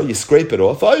 Goyra, you scrape it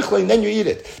off, and then you eat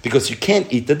it. Because you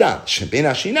can't eat the dam.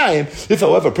 If,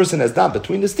 however, a person has dam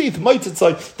between his teeth,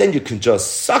 then you can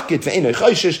just suck it.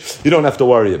 You don't have to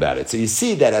worry about it. So you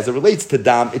see that as it relates to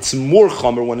dam, it's more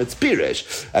chomer when it's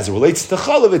pirish. As it relates to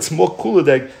chalav, it's more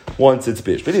kuladeg once it's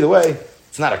pirish. But either way,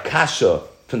 it's not a kasha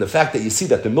from the fact that you see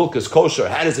that the milk is kosher.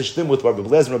 How does it stem with Rabbi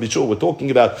Eliezer and Rabbi Yeshua? We're talking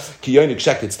about kiyonik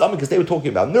sheketz dami because they were talking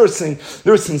about nursing.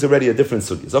 Nursing is already a different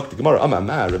sugi. Zok the Gemara,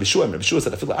 Rabbi Yeshua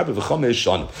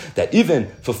said, that even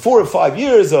for 4 or 5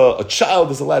 years, a child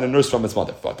is allowed to nurse from its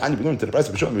mother. Rabbi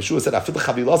Yeshua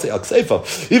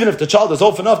said, even if the child is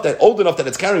old enough that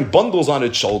it's carrying bundles on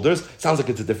its shoulders, sounds like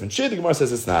it's a different shit. The Gemara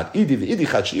says it's not. They're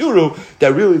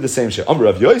really the same shit.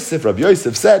 Rabbi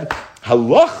Yosef said,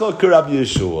 halacha ka Rabbi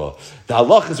Yeshua. The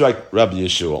halacha is like Rabbi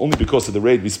Yeshua. Only because of the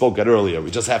raid we spoke at earlier, we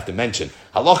just have to mention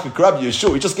halacha ka Rabbi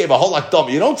Yeshua. We just gave a whole lot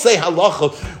dummy. You don't say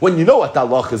halacha when you know what the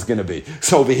halacha is going to be.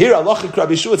 So over here, halacha ka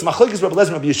Rabbi Yeshua, it's machlekes Rabbi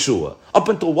Eliezer and Rabbi Yeshua. Up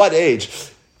until what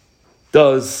age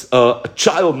does a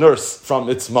child nurse from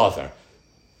its mother?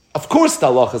 Of course, the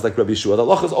halacha is like Rabbi Yeshua. The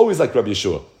halacha is always like Rabbi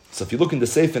Yeshua. So if you look in the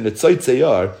Sefer in the Tzot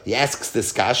Tzayar, he asks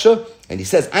this kasha, and he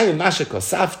says, I am Masha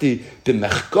Kosafti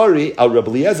b'mechkari al Rabbi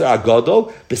Eliezer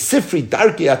Agadol b'sifri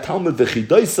darki atalmud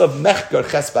v'chidoisav mechkar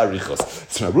ches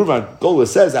barichos. So Rabbi Reuven Gola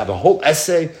says, I have a whole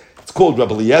essay. It's called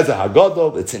Rabbi Eliezer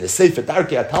Hagadol. It's in the Sefer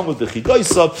Darkei HaTalmud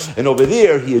V'chidoisav, and over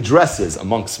there he addresses,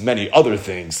 amongst many other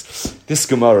things, this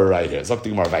Gemara right here. Zok the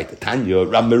Gemara right. Tanya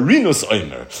Rav Marinus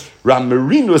Omer. Rav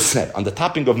Marinus said on the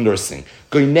topic of nursing,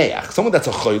 Goineach, someone that's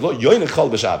a choilo, yoinechal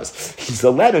b'Shabbos. He's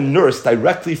allowed to nurse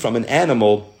directly from an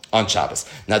animal on Shabbos.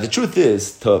 Now the truth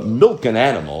is, to milk an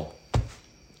animal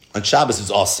on Shabbos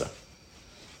is asur.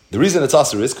 The reason it's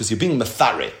asur is because you're being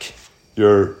metharik.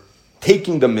 You're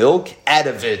taking the milk out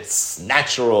of its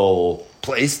natural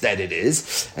place that it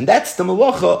is, and that's the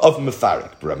malacha of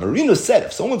mefarik. But Marino said,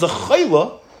 if someone's a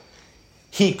chayla,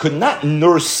 he could not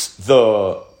nurse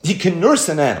he can nurse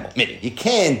an animal, meaning he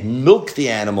can't milk the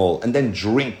animal and then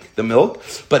drink the milk,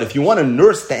 but if you want to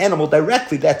nurse the animal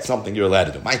directly, that's something you're allowed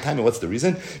to do. My time, what's the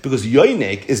reason? Because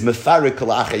yoinek is mefarik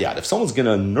kalachayad. If someone's going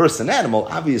to nurse an animal,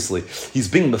 obviously, he's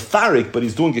being mefarik, but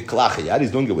he's doing it kalachayad, he's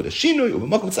doing it with a shinui,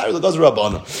 u'b'makom tzar l'gazer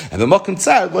rabbanon, and b'makom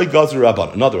tzar l'gazer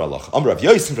rabbanon. Another halacha. Rav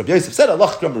Yosef said,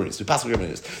 halacha Gramaris, we pass with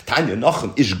Gramaris. Tanya,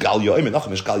 Nachum, Ishgal Yoim, and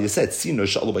Nachum, Ishgal Yosef, Sino,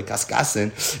 Shalu, by Kaskasin.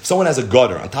 If someone has a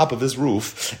gutter on top of his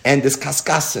roof, and this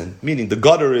Kaskasin, meaning the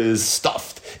gutter is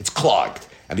stuffed, it's clogged.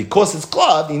 And because it's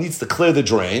clogged, he needs to clear the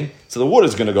drain, so the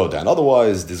water's going to go down.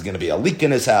 Otherwise, there's going to be a leak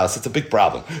in his house. It's a big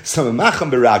problem. So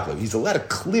he's allowed to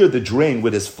clear the drain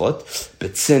with his foot.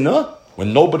 Betzina,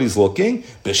 when nobody's looking,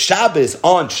 b'Shabbos,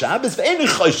 on Shabbos,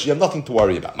 you have nothing to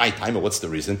worry about. My time, what's the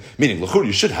reason? Meaning, l'chur,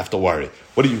 you should have to worry.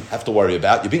 What do you have to worry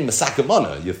about? You're being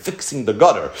masakamana, you're fixing the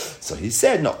gutter. So he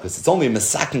said, no, because it's only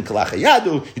masakin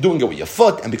kalachayadu, you're doing it with your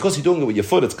foot, and because you're doing it with your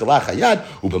foot, it's kalachayad,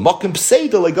 u'b'makim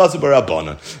seida legazu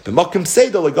b'rabbanan. B'makim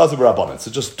seida legazu b'rabbanan. So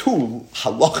just two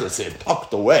halachas here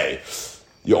tucked away.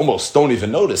 You almost don't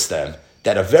even notice them,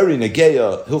 that are very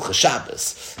negeya hilcha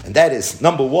Shabbos. And that is,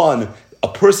 number one, a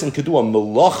person could do a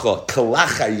melacha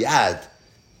kalachayad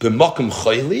b'makom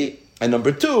chayli, and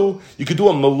number two, you could do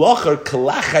a melacha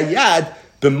kalachayad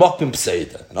b'mokim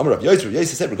pseida. And Amar Rav Yosef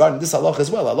said regarding this halacha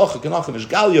as well, halacha k'nachem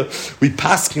ishgalya, we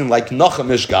paskin like nachem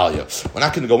ishgalya. We're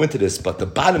not going to go into this, but the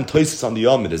bottom Tosfos on the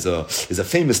Yomid is a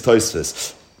famous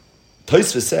Tosfos.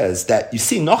 Tosfos says that you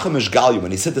see nachem ishgalya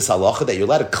when he said this halacha that you're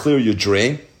allowed to clear your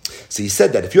drain. So he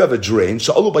said that if you have a drain,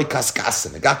 sha'olu by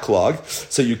kaskasin, it got clogged,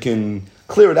 so you can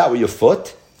clear it out with your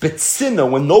foot. Betzina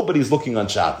when nobody's looking on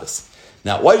Shabbos.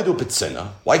 Now, why do you do betzina?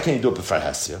 Why can't you do it b'far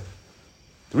hesya?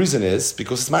 The reason is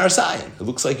because it's marasayin. It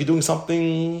looks like you're doing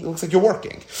something. It looks like you're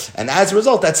working, and as a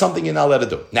result, that's something you're not allowed to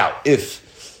do. Now, if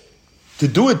to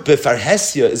do it b'far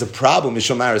hesya is a problem,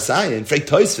 mishum marasayin, Frek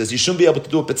Tosfos, you shouldn't be able to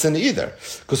do it betzina either,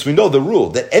 because we know the rule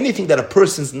that anything that a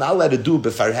person's not allowed to do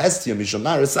b'far hesya mishum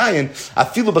marasayin,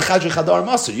 afilu b'chadri chadar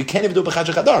maser. You can't even do it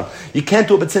b'chadri chadar. You can't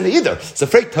do it betzina either. So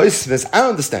Frek Tosfos, I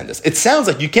don't understand this. It sounds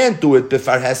like you can't do it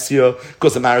b'far hesya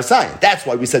because of marasayin. That's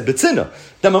why we said betzina.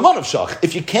 The mamon of shach.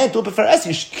 If you can't do it b'far hesya,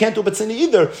 you can't do it betzina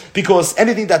either, because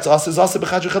anything that's us is also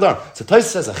b'chadri chadar. So Tosfos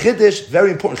says a chiddush,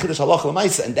 very important chiddush halacha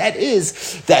l'maisa, and that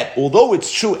is that although it's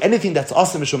true, anything that's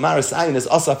awesome mishum marasayin is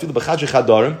also afilu b'chadri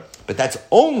chadarim, but that's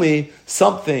only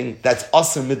something that's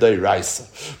awesome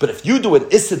midayraisa. But if you do an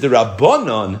issa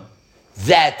d'rabbanon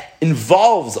that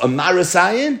involves a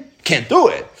marasayin, can't do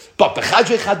it. But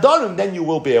b'chadri chadarim, then you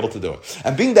will be able to do it.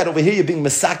 And being that over here you're being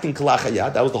mesakin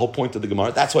kalachayad, that was the whole point of the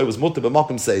Gemara. That's why it was mutter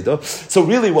b'makom seidah. So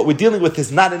really, what we're dealing with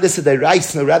is not an issa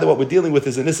d'raisa, rather what we're dealing with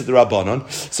is an issa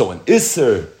d'rabbanon. So an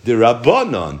issa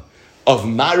d'rabbanon of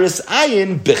maris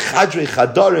ayin bechadrei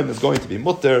chadarim is going to be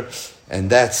mutter,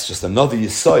 and that's just another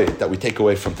yisoid that we take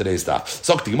away from today's daf.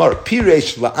 So the Gemara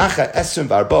piresh la'acha esrim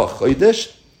v'arba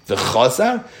chodesh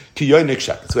v'chazar ki yonik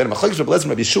shekes. We had a machlokes Rabbi Eliezer and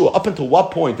Rabbi Yeshua. Up until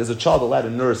what point is a child allowed to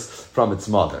nurse from its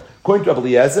mother? According to Rabbi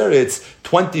Eliezer, it's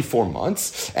 24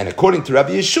 months, and according to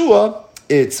Rabbi Yeshua,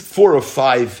 it's 4 or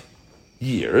 5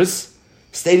 years.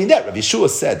 Stating that Rabbi Yeshua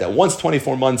said that once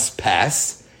 24 months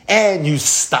pass and you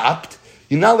stopped,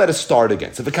 you're not allowed to start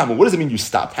again. So, what does it mean you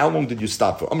stopped? How long did you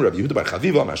stop for? Amar Rabbi Yehuda bar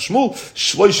Chaviva, Amar Shmuel,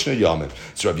 shloishna yamim.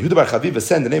 So Rabbi Yehuda bar Chaviva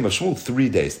said in the name of Shmuel 3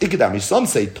 days. Ikadami, some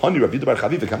say, Tani Rabbi Yehuda bar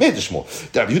Chaviva, Kameh to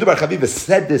Shmuel. Rabbi Yehuda bar Chaviva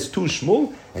said this to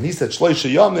Shmuel, and he said,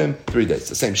 shloishna yamim, 3 days.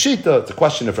 The same shita, it's a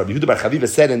question if Rabbi Yehuda bar Chaviva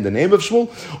said in the name of Shmuel,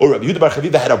 or Rabbi Yehuda bar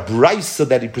Chaviva had a brisa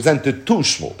that he presented to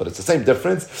Shmuel. But it's the same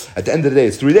difference. At the end of the day,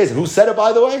 it's 3 days. And who said it,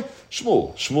 by the way?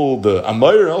 Shmuel the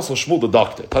Amir, and also Shmuel the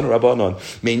doctor. Tanu Rabbanon,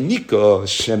 Meinika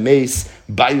shemeis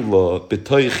baila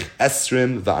b'toich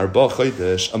esrim v'arba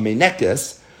chodesh, a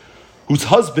meinekes whose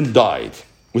husband died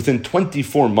within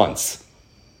 24 months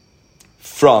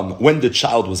from when the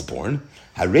child was born.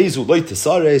 Harezu loy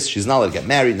tesares, she's not allowed to get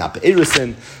married, not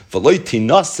be'erisin, v'loy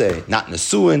tinase, not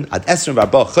nesuin, ad esrim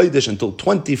v'arba chodesh, until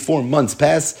 24 months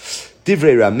pass.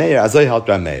 Divrei Rameir, azay halt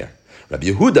Rameir. Rabbi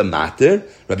Yehuda mater.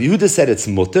 Rabbi Yehuda said it's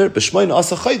mutter. B'shmoina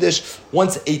asa chodesh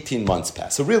once 18 months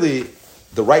pass. So really,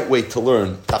 the right way to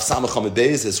learn Daf Samach Hamid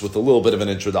Beis is with a little bit of an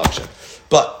introduction.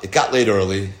 But it got late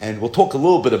early, and we'll talk a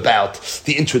little bit about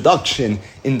the introduction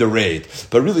in the raid.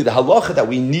 But really, the halacha that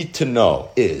we need to know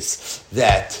is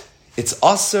that it's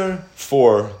aser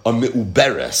for a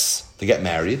me'uberes to get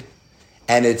married,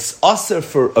 and it's aser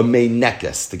for a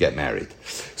meinekes to get married.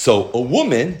 So a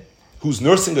woman who's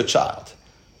nursing a child,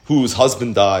 whose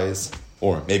husband dies,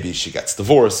 or maybe she gets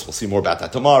divorced. We'll see more about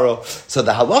that tomorrow. So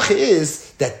the halacha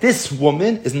is that this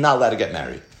woman is not allowed to get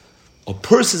married. A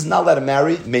person is not allowed to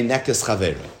marry meinekes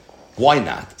chaveri. Why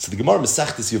not? So the Gemara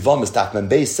Masechtas Yevamos Daf Mem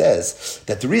Beis says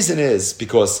that the reason is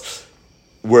because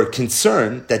we're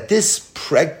concerned that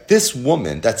this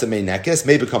woman that's a meinekes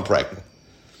may become pregnant.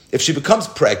 If she becomes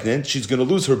pregnant, she's going to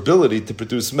lose her ability to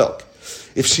produce milk.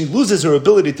 If she loses her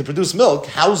ability to produce milk,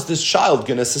 how's this child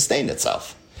going to sustain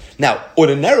itself? Now,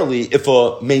 ordinarily, if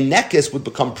a meinekes would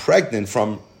become pregnant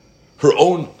from her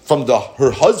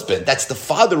husband, that's the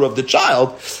father of the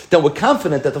child, then we're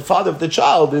confident that the father of the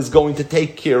child is going to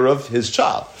take care of his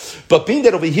child. But being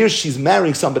that over here she's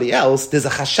marrying somebody else, there's a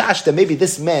chashash that maybe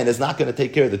this man is not going to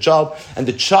take care of the child, and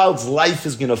the child's life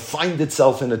is going to find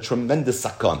itself in a tremendous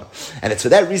sakana. And it's for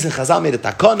that reason Chazal made a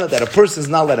takana that a person is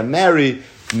not allowed to marry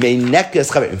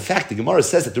meinekes chaver. In fact, the Gemara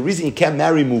says that the reason you can't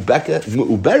marry mu'uberes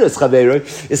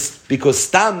chaver is because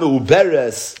stam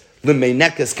mu'uberes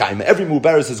l'meinekes kaima. Every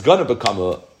mu'uberes is going to become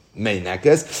a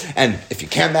meinekes, and if you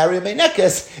can't marry a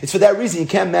meinekes, it's for that reason you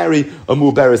can't marry a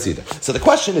mu'uberes either. So the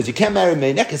question is, you can't marry a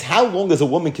meinekes. How long is a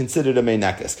woman considered a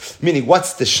meinekes? Meaning,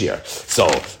 what's the shear? So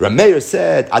Rameir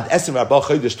said ad esrim v'arba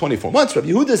chodesh 24 months. Rabbi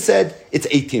Yehuda said it's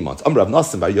 18 months. Rav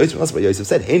Nassim bar Yosef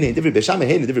said hein divri b'shamay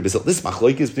hein divri b'sil. This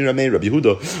machlokes between Rameir and Rabbi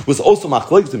Yehuda was also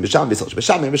machlokes between b'sham b'sil.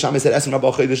 B'shamay said esrim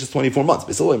v'arba chodesh is 24 months.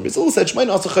 B'sil said shmein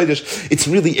asa chodesh. It's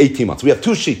really 18 months. We have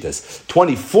two shitas: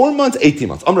 24 months, 18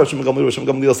 months. Rav Shimon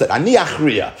Gamliel said, Ani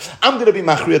achriya. I'm going to be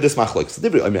machriya this machlok. So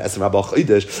Divrei Omer Esem Rabba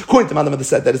Chodesh. According to Madam,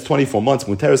 said that it's 24 months.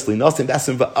 Muteres li nasim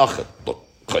dasim va'achad. Look.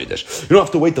 You don't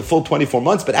have to wait the full 24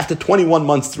 months, but after 21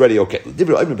 months, it's already okay. According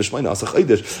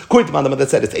to Madam, that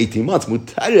said it's 18 months.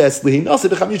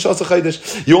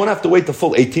 You won't have to wait the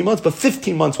full 18 months, but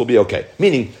 15 months will be okay.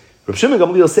 Meaning, Reb Shimon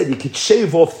Gamliel said you could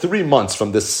shave off 3 months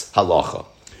from this halacha.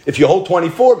 If you hold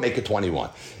 24, make it 21.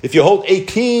 If you hold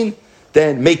 18,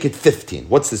 then make it 15.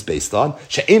 What's this based on?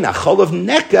 Because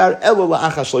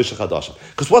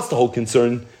what's the whole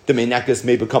concern? The meinekas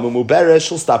may become a muberesh,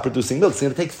 she'll stop producing milk. It's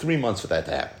going to take 3 months for that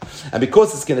to happen. And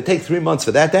because it's going to take 3 months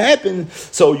for that to happen,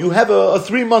 so you have a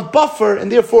 3-month buffer,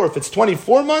 and therefore if it's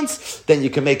 24 months, then you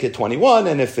can make it 21,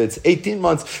 and if it's 18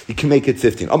 months, you can make it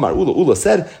 15. Omar Ula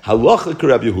said, halacha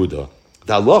k'Rab Yehuda.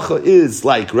 The halacha is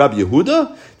like Rabbi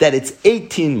Yehuda, that it's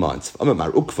 18 months.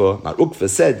 Mar Ukva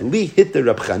said, Li hitter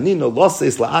Rab Chanina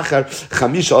loses la'achar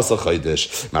chamisha asa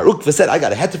chodesh. Mar Ukva said, I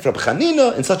got a heter for Rab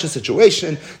Chanina in such a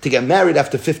situation to get married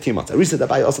after 15 months. I recently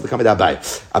Abaye also became Abaye.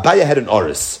 Abaye had an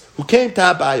oris who came to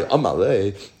Abaye.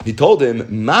 Amalei, he told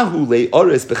him, Mahu le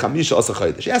oris bechamisha asa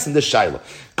chodesh. He asked him this shaila: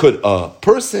 could a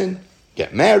person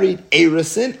get married,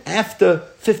 erisin, after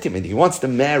 15? I mean, he wants to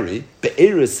marry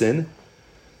be'erisin,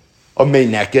 a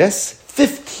meinekes,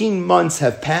 15 months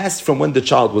have passed from when the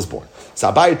child was born.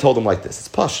 So Abaye told him like this: it's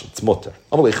pash, it's mutter.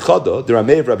 We have a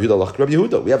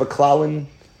klal in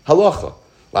halacha.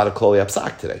 A lot of klali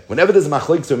apsak today. Whenever there's a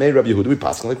machlokes to Ramei Rabbi Yehuda, we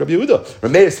pass like Rabbi Yehuda.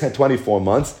 Ramei said 24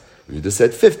 months. Yehuda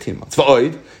said 15 months.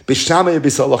 V'oid b'shamai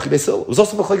b'sil lachi b'sil. It was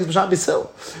also machlokes b'shamai b'sil.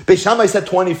 B'shamai said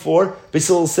 24.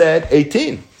 B'sil said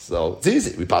 18. So it's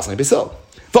easy. We pass like b'sil.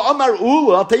 V'amar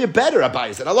ula, I'll tell you better.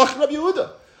 Abaye said Allah Rabbi Yehuda.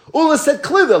 Ula said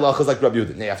clearly the halacha is like Rabbi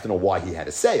Yehuda. Now you have to know why he had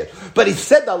to say it. But he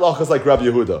said the halacha is like Rabbi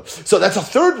Yehuda. So that's a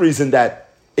third reason that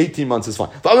 18 months is fine.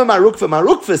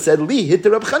 Marukva said, Li hit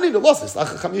the Reb Chanina losses.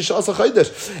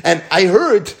 And I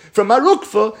heard from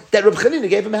Marukva that Reb Chanina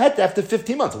gave him a het after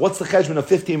 15 months. What's the cheshbon of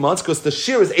 15 months? Because the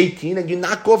shear is 18 and you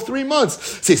knock off 3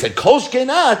 months. So he said, Kol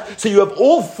shkenat. So you have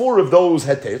all 4 of those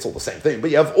het. It's all the same thing. But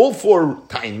you have all 4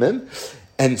 taimim.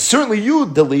 And certainly you,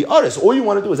 the li aris, all you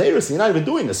want to do is eris. You're not even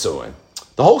doing the suin.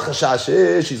 The whole chashash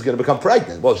is she's going to become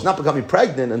pregnant. Well, she's not becoming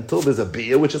pregnant until there's a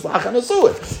bia, which is lachan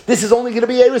asuit. This is only going to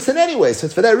be erison anyway, so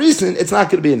for that reason, it's not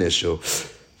going to be an issue.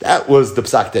 That was the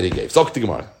psak that he gave. So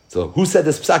who said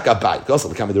this psak? Abaye. Also,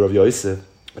 the coming to Rav Yosef.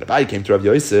 When Abaye came to Rav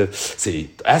Yosef, see,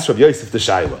 asked Rav Yosef the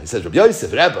shayla. He says, Rav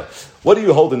Yosef, Rebbe, what do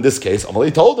you hold in this case?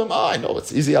 Amalei told him, I know,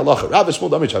 it's easy, Allah. Rav Shmuel,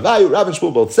 Dami Chavayu, Rav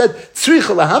Shmuel both said,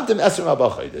 Tzricha lahamtim esrim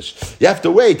abachodesh. You have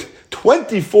to wait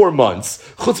 24 months.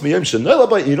 Chutz miyom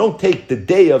shenolaba, you don't take the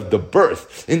day of the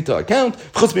birth into account.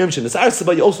 Chutz miyom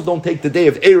shenesarsaba, you also don't take the day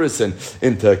of erison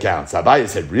into account. So Abaye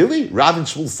said, really? Rav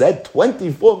Shmuel said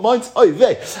 24 months? Oy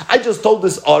vey. I just told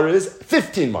this Aris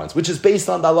 15 months, which is based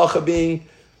on the halacha being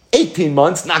 18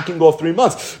 months, knocking off 3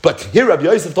 months. But here Rabbi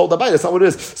Yosef told Abaye, that's not what it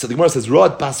is. So the Gemara says,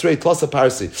 Rod Basrei Tlosa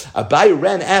Parsi. Abaye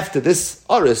ran after this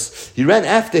Aris. He ran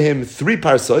after him 3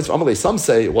 parsais. Some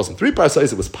say it wasn't 3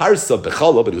 parsais, it was Parsa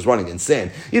Bechala, but he was running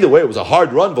insane. Either way, it was a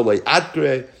hard run,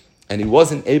 and he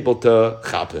wasn't able to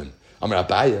chap him. Amar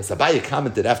Abaye. So Abaye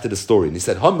commented after the story, and he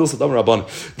said, this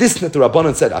net the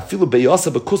Rabbanan said,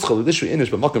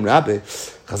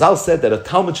 Chazal said that a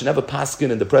Talmud should never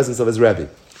paskin in the presence of his Rebbe.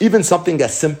 Even something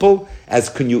as simple as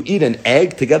can you eat an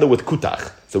egg together with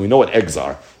kutach? So we know what eggs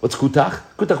are. What's kutach?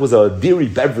 Kutach was a dairy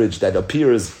beverage that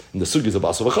appears in the sugis of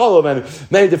Asur V'Cholov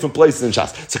and many different places in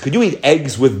Shas. So could you eat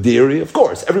eggs with dairy? Of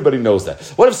course, everybody knows that.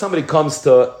 What if somebody comes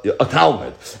to a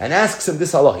Talmud and asks him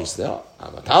this halach? He says,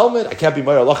 I'm a Talmud, I can't be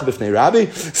Meir Halacha B'fnei Rabbi,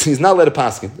 so he's not allowed to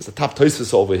paskin. There's a top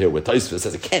Tosfos over here where Tosfos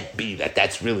says it can't be that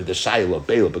that's really the Shaila,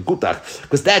 Beila, Bekutach,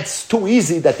 because that's too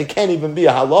easy that there can't even be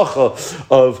a halacha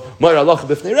of Meir Halacha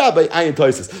B'fnei Rabbi, Ayin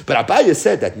Tosfos. But Abaye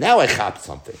said that now I chap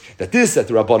something. That this, that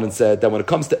the Rabbanan said, that when it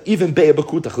comes to even Be'eh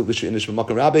Bekutach, L'Shinish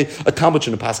B'Makom Rabbi, a Talmud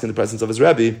shouldn't pass in the presence of his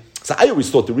Rebbe. So I always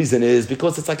thought the reason is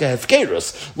because it's like a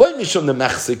hefkerus. Lo mishum the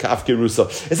mechzik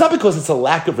hefkerusa. It's not because it's a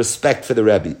lack of respect for the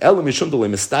Rebbe. Elo mishum the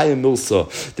lemistayim milsa.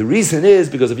 The reason is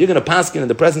because if you're going to pass in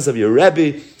the presence of your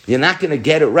Rebbe, you're not going to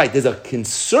get it right. There's a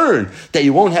concern that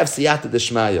you won't have siyata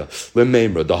deshmaya.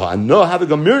 Lememra daha. No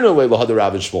having a mirna way lahad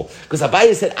Rav and Shmuel. Because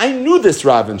Abaye said, I knew this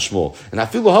Rav and Shmuel, and I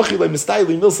feel lahachi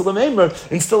lemistayim milsa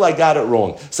lememra, and still I got it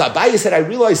wrong. So Abaye said, I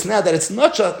realize now that it's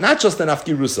not just an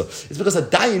afkirusa. It's because a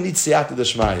dayan needs siyata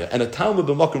deshmaya, and a Talmud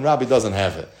b'Makom Rabbi doesn't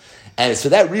have it. And it's for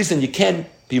that reason you can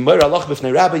be Meir Halacha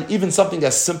B'fnei Rabbi, even something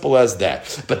as simple as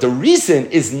that. But the reason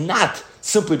is not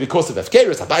simply because of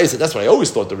Efkeris. Abaye said, that's what I always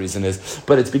thought the reason is,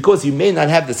 but it's because you may not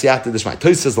have the siyata d'shmaya.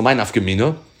 Tosfos says, l'may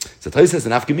nafkamina. So Tosfos says,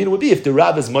 the nafkamina would be if the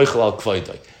Rav is moichel al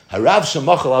kvoidai. Harav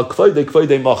shemachal al kvoidei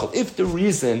kvoidei machal. If the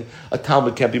reason a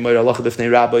Talmud can't be made halacha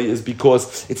b'fnei rabbi is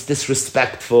because it's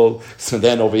disrespectful, so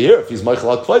then over here, if he's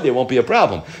machal al kvoidei, it won't be a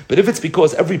problem. But if it's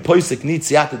because every posek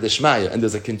needs siyata d'shmaya, and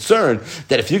there's a concern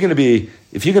that if you're going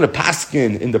to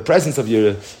paskin in the presence of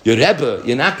your Rebbe,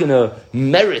 you're not going to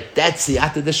merit that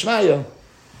siyata d'shmaya.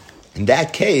 In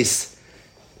that case,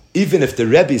 even if the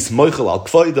Rebbe is moichel al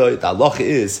kvoidei, the halacha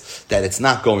is that it's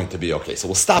not going to be okay. So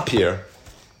we'll stop here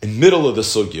in middle of the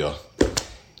sugya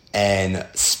and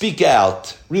speak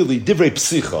out really divrei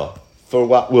psicha for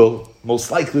what will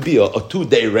most likely be a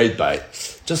 2-day raid bite,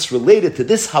 just related to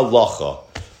this halacha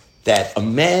that a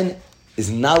man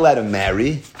is not allowed to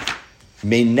marry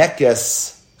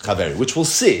meinekes chaveri, which we'll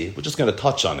see. We're just going to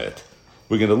touch on it.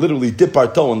 We're going to literally dip our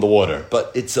toe in the water,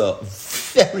 but it's a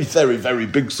very, very, very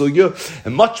big sugya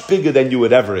and much bigger than you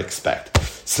would ever expect.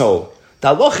 So the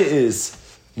halacha is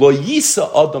lo yisa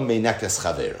adam meinekes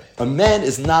chaveri. A man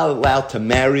is not allowed to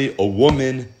marry a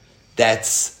woman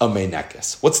that's a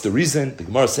meinekes. What's the reason? The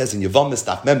Gemara says in Yevamos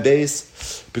Daf Mem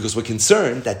Beis, because we're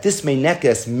concerned that this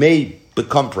meinekes may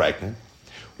become pregnant.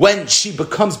 When she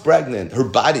becomes pregnant, her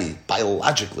body,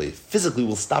 biologically, physically,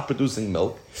 will stop producing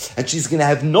milk, and she's going to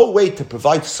have no way to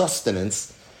provide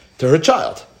sustenance to her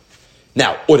child.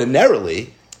 Now,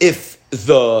 ordinarily, if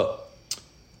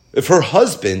her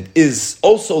husband is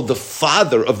also the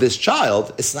father of this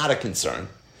child, it's not a concern.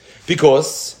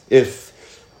 Because if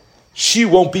she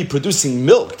won't be producing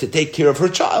milk to take care of her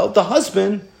child, the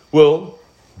husband will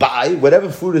buy whatever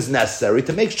food is necessary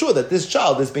to make sure that this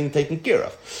child is being taken care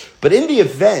of. But in the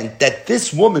event that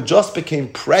this woman just became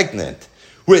pregnant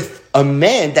with a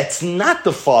man that's not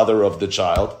the father of the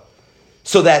child,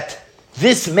 so that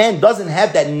this man doesn't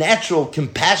have that natural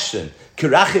compassion,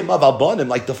 kirachim av albanim,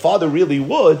 like the father really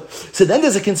would, so then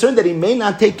there's a concern that he may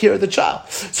not take care of the child.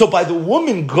 So by the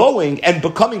woman going and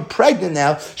becoming pregnant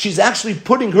now, she's actually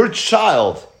putting her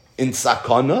child in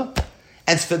sakana,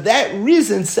 and for that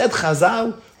reason, said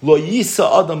Chazal, lo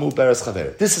yisa adam uberes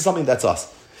chaver. This is something that's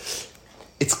us.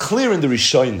 It's clear in the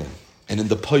Rishonim and in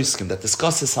the Poskim that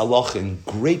discusses halacha in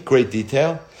great, great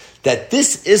detail, that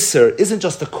this Isser isn't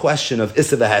just a question of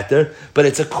Isser v'heter, but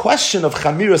it's a question of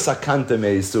Chamira Sakanta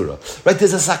Me'isura. Right?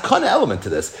 There's a Sakana element to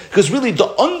this. Because really the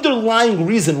underlying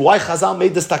reason why Chazal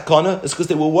made this Sakana is because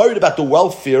they were worried about the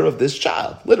welfare of this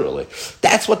child, literally.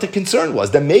 That's what the concern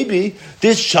was, that maybe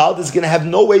this child is going to have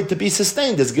no way to be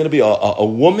sustained. There's going to be a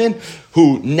woman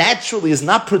who naturally is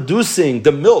not producing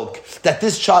the milk that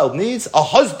this child needs, a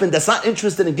husband that's not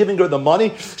interested in giving her the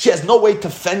money, she has no way to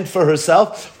fend for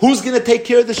herself. Who's going to take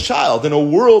care of this child in a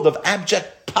world of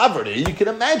abject poverty? You can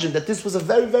imagine that this was a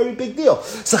very, very big deal.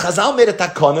 So Chazal made a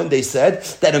takana, and they said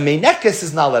that a meinekes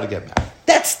is not allowed to get married.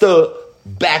 That's the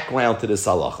background to this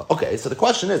halacha. Okay, so the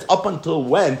question is, up until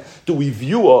when do we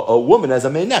view a woman as a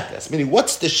meinekes? Meaning,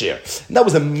 what's the share? And that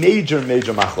was a major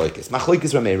machlokes.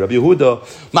 Machlokes Ramei, Rabbi Yehuda,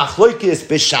 machlokes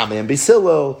Beis Shammai and Beis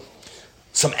Hillel.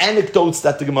 Some anecdotes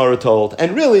that the Gemara told,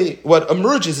 and really what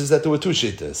emerges is that there were two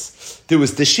shittas. There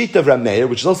was the shita of Rameir,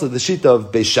 which is also the shita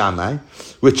of Beis Shammai,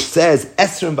 which says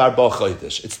Esrim Barba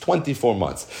Chodesh. It's 24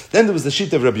 months. Then there was the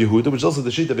shita of Rabbi Yehuda, which is also the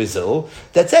shita of Beis Hillel,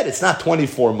 that said it's not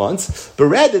 24 months, but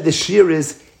rather the shear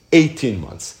is 18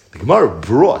 months. The Gemara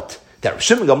brought that Rav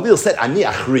Shimon Gamliel said Ani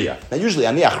Achriya. Now usually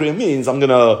Ani Achriya means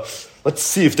let's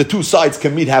see if the two sides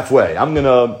can meet halfway. I'm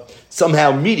gonna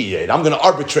somehow mediate. I'm gonna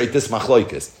arbitrate this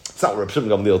machlokes. It's not what Rav Shimon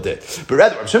Gamliel did. But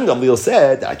rather, Rav Shimon Gamliel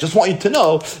said, I just want you to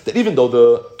know that even though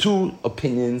the two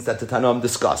opinions that the Tanam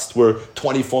discussed were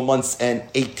 24 months and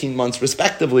 18 months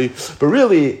respectively, but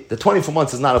really, the 24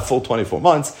 months is not a full 24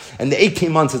 months, and the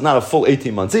 18 months is not a full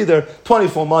 18 months either.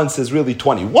 24 months is really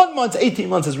 21 months, 18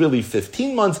 months is really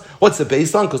 15 months. What's it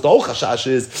based on? Because the whole chashash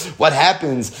is, what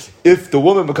happens if the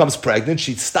woman becomes pregnant,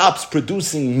 she stops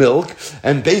producing milk,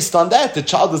 and based on that, the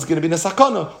child is going to be in a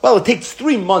sakana. Well, it takes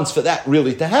 3 months for that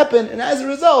really to happen, and as a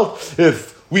result,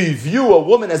 if we view a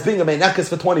woman as being a meinekes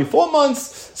for 24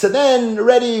 months, so then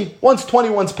already, once 20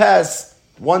 months pass,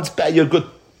 you're good,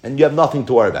 and you have nothing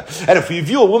to worry about. And if we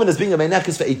view a woman as being a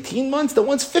meinekes for 18 months, then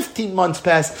once 15 months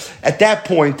pass, at that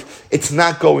point, it's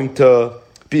not going to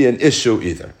be an issue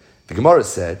either. The Gemara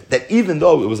said that even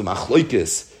though it was a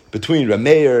machlokes between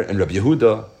Rameir and Rabbi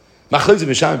Yehuda, machlokes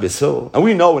Beis Shammai and Beis Hillel, and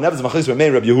we know whenever it's machlokes Rameir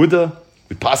and Rabbi Yehuda,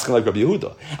 we paskin like Rabbi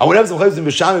Yehuda. And whenever it's machlokes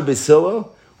Beis Shammai and Beis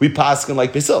Hillel, we paskin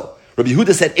like Beis Hillel. Rabbi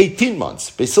Yehuda said 18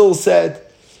 months. Beis Hillel said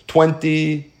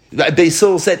 20. Beis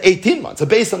Hillel said 18 months. So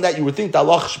based on that, you would think the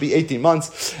halach should be 18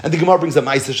 months. And the Gemara brings a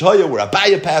Ma'aseh Shaya where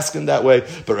Abaya paskin that way.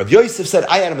 But Rav Yosef said,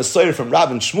 I had a Messiah from Rav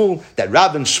and Shmuel, that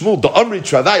Rav and Shmuel, the Amri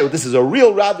Travayu, this is a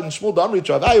real Rav and Shmuel, the Amri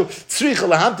Travayu, tzrich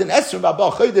lahamtin esrim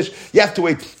b'aba chodesh, you have to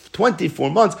wait 24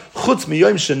 months. Chutz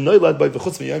miyom shenoilad by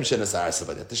v'chutz miyom shenesar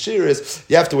sabad. The shir is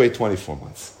you have to wait 24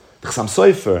 months. The Chassam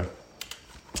Sofer,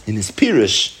 in his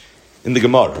Pirush, in the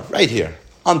Gemara, right here,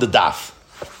 on the Daf,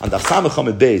 on Daf Samach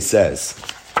Hamid Bey says,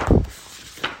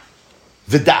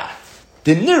 V'da,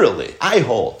 generally, I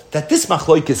hold that this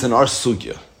machloikis in our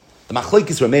sugya, the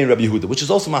machloikis remain Rabbi Yehuda, which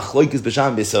is also machloikis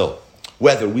b'sham b'sel,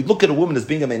 whether we look at a woman as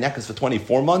being a meinekas for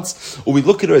 24 months, or we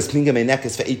look at her as being a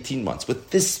meinekas for 18 months, with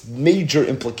this major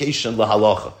implication,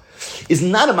 lahalacha, is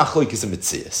not a machloikis in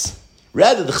Metzias.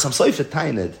 Rather, the Chassam Sofer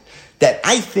tained that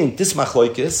I think this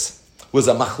machloikis was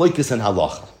a machloikis in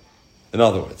halacha. In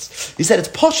other words, he said, it's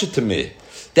poshet to me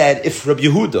that if Rabbi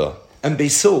Yehuda and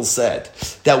Beisil said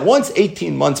that once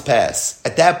 18 months pass,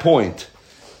 at that point,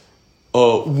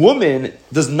 a woman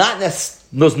does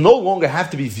no longer have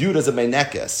to be viewed as a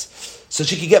meinekes, so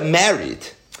she can get married.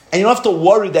 And you don't have to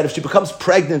worry that if she becomes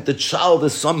pregnant, the child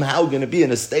is somehow going to be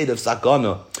in a state of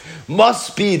sakana.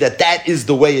 Must be that is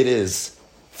the way it is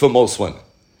for most women.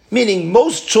 Meaning,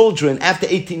 most children, after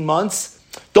 18 months,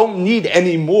 don't need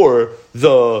anymore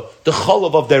the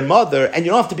cholav of their mother, and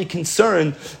you don't have to be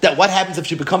concerned that what happens if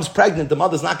she becomes pregnant, the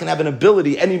mother's not going to have an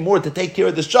ability anymore to take care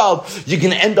of this child, you're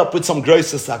going to end up with some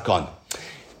groisa sakana.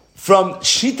 From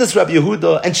Shitas Rabbi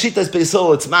Yehuda and Shitas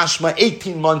Beisil, it's mashma,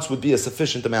 18 months would be a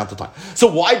sufficient amount of time. So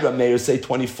why did Rav Meir say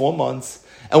 24 months?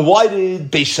 And why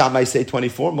did Beis Shammai say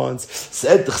 24 months?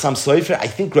 Said the Chassam Sofer, I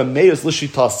think Rav Meir is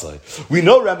l'shitasai. We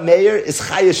know Rav Meir is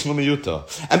chayesh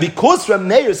l'miyuta. And because Rav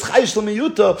Meir is chayesh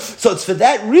l'miyuta, so it's for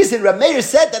that reason Rav Meir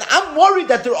said that I'm worried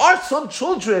that there are some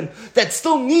children that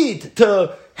still need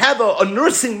to have a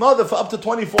nursing mother for up to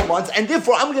 24 months, and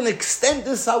therefore I'm going to extend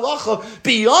this halacha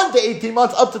beyond the 18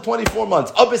 months up to 24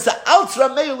 months. That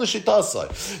Rameir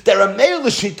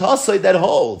l'shitasai that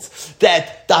holds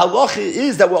that the halacha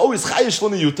is that we're always chayish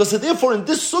l'miyuta. So therefore, in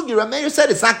this sugi, Rameir said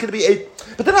it's not going to be 8.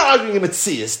 But they're not arguing a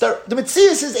mitzias. The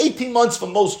mitzias is 18 months for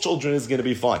most children is going to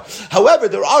be fine. However,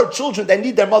 there are children that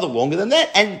need their mother longer than that,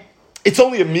 and it's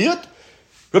only a miyut.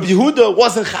 Rabbi Yehuda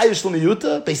wasn't chayish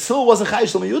l'miyuta, Beisil wasn't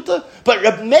chayish l'miyuta, but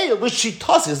Rabbi Meir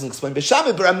l'shitase doesn't explain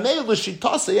Beishamai, but Rabbi Meir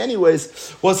l'shitase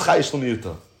anyways was chayish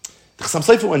l'miyuta. The Chassam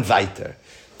Sofer went weiter.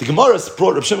 The Gemara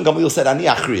brought Rabbi Shimon Gamliel said, Ani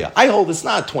achriya. I hold it's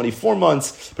not 24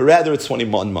 months, but rather it's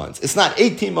 21 months. It's not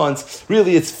 18 months,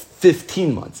 really it's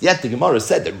 15 months. Yet the Gemara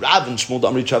said that Rav and Shmuel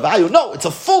Amri Chavayu, no, it's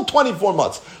a full 24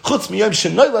 months. Chutz miyom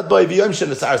shenoilad boy v'yom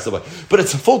shenesar sabay. But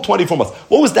it's a full 24 months.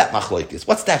 What was that machlokes?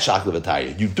 What's that shakla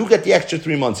v'tayir? You do get the extra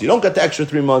 3 months. You don't get the extra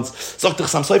 3 months. So I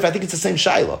think it's the same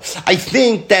shaila. I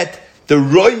think that the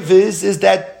roiv is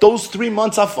that those 3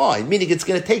 months are fine, meaning it's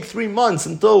going to take 3 months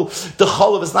until the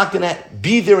cholav is not going to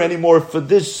be there anymore for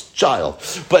this child.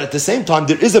 But at the same time,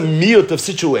 there is a miyut of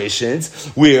situations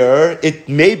where it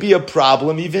may be a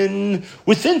problem even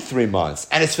within 3 months.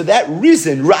 And it's for that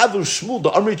reason, Rav Shmuel,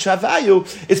 the Amri Chavayu,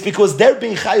 it's because they're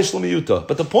being chayish l'miyuta.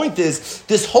 But the point is,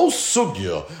 this whole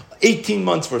sugya, 18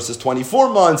 months versus 24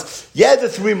 months. Yeah, the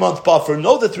 3-month buffer.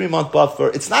 No, the 3-month buffer.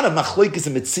 It's not a machlokes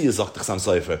in Metzias, Zok Chassam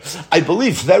Sofer. I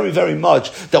believe very, very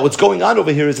much that what's going on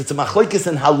over here is it's a machlokes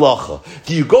in halacha.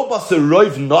 Do you go bas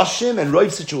roiv nashim and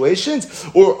roiv situations,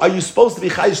 or are you supposed to be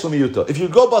chayish l'miyuta? If you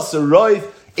go bas roiv,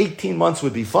 18 months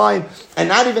would be fine, and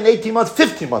not even 18 months,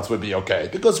 15 months would be okay,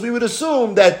 because we would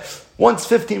assume that once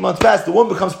 15 months pass, the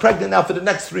woman becomes pregnant. Now for the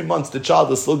next 3 months, the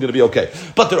child is still going to be okay.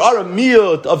 But there are a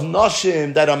miyut of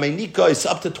nashim that are meinikos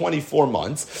up to 24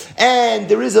 months, and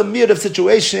there is a miyut of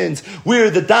situations where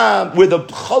the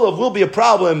cholav will be a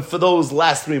problem for those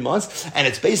last 3 months, and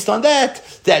it's based on that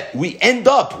we end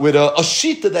up with a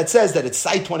shita that says that it's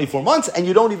side 24 months, and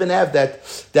you don't even have that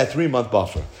 3-month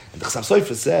buffer. And the Chassam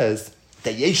Sofer says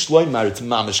that yesh loymar it's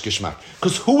mamish kishmak,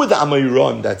 because who were the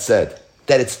Amayron that said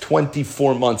that it's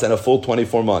 24 months and a full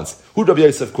 24 months? Who Rabbi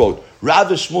Yosef quote? Rav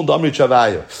Shmuel Amri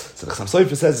Chavayu. So the Chassam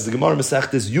Sofer says the Gemara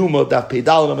Masechtas Yuma Daf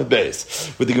Peidal Amid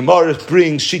Beis, where the Gemara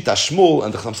brings Shita Shmuel,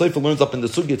 and the Chassam Sofer learns up in the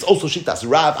Sugi. It's also Shitas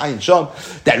Rav Ayin Sham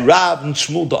that Rav and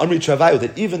Shmuel the Amri Chavayu,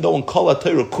 that even though in Kol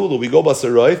HaTorah Kula we go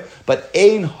basaroiv, but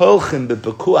ein holchem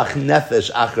bepekuach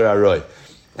nefesh acher aroiv.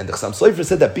 And the Chassam Sofer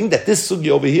said that being that this sugi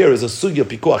over here is a sugi of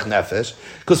pikuach nefesh,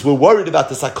 because we're worried about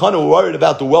the sakana, we're worried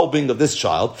about the well-being of this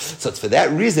child. So it's for that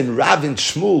reason, Rav and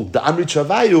Shmuel, the Amri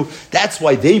Chavayu, that's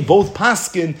why they both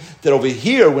paskin that over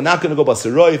here we're not going to go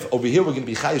basaroiv. Over here we're going to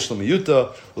be chayish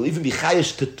l'miyuta. We'll even be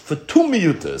chayish for 2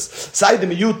 miyutas. Side the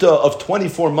miyuta of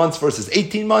 24 months versus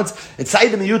 18 months, and side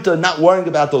the miyuta not worrying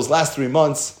about those last 3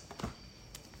 months.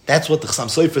 That's what the Chassam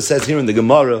Sofer says here in the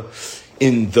Gemara,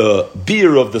 in the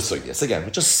beer of the sugyas. Again, we're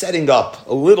just setting up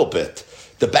a little bit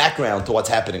the background to what's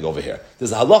happening over here.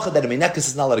 There's a halacha that a meinekes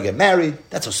is not allowed to get married.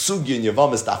 That's a sugi in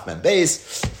Yavamas Daf Mem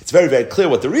Beis. It's very, very clear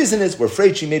what the reason is. We're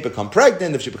afraid she may become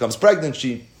pregnant. If she becomes pregnant,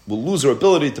 she will lose her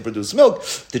ability to produce milk.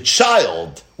 The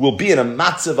child will be in a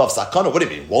matzav of sakana. What do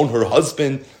you mean? Won't her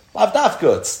husband? Lav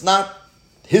dafka. It's not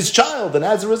his child, and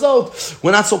as a result,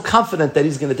 we're not so confident that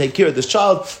he's going to take care of this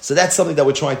child, so that's something that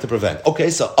we're trying to prevent. Okay,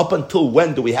 so up until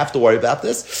when do we have to worry about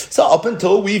this? So up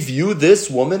until we view this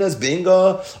woman as being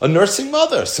a nursing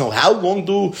mother. So how long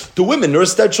do women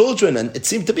nurse their children? And it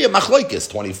seemed to be a machlokes,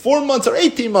 24 months or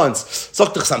 18 months.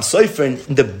 Zoktach Sam Sofer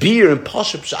in the beer and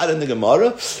Pashup Shad in the Gemara,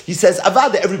 he says,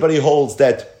 Avada, everybody holds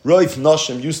that Roif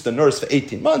Nashim used to nurse for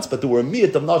 18 months, but there were a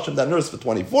miyat of Nashim that nursed for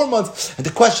 24 months. And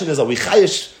the question is, are we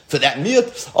chayish for that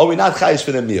miyat, or are we not chayish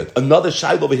for the miyat? Another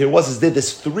shayla over here was, is there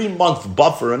this 3-month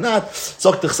buffer or not?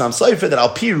 Zoktach Sam Sofer that al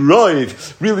pi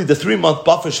roiv, really the 3-month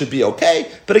buffer should be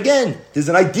okay. But again, there's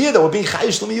an idea that we're being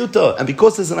chayish l'miyuta, and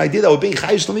because there's an idea that we're being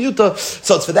chayish l'miyuta,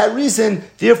 so it's for that reason,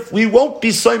 we won't be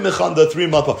soymech on the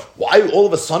 3-month buffer. Why all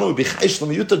of a sudden we be chayish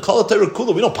l'miyuta? Kol ha'Torah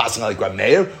kula. We don't pass it like Rab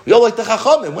Meir. We all like the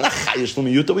chachamim. We're not chayish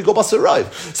l'miyuta. We go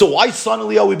basarayv. So why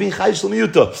suddenly are we being chayish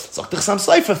l'miyuta? Zoktach Sam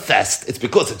Sofer fest. It's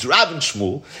because it's Rav and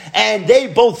Shmuel. And they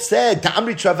both said,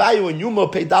 Ta'amri Travayu and Yuma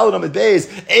Peidalad Amid Beis,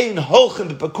 Ein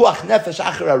Holchem B'Pekuach Nefesh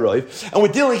Acher HaRoiv. And we're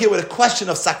dealing here with a question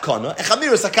of Sakana,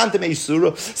 Echamir Sakante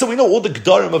Meisura. So we know all the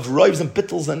Gdarim of Roivs and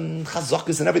Bittles and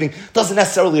Chazakas and everything doesn't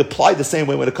necessarily apply the same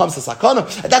way when it comes to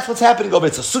Sakana. And that's what's happening over.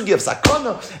 It's a Sugi of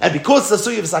Sakana. And because it's a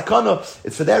Sugi of Sakana,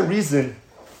 it's for that reason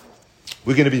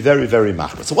we're going to be very, very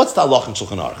machmir. So what's the halach in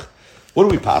Shulchan Aruch? What are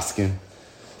we paskin?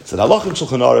 So the halach in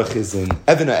Shulchan Aruch is in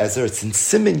Even HaEzer. It's in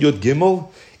Simen Yud Gimel.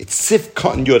 It's Sif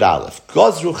Katan Yud Aleph.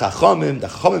 Gazru Chachamim. The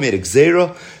Chachamim made a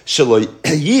gzeira. Shelo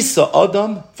Yisa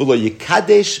Adam v'lo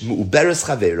Yikadesh Mu'uberes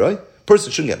Chaveroi.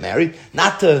 Person shouldn't get married,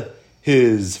 not to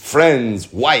his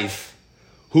friend's wife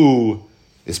who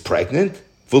is pregnant.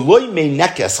 V'lo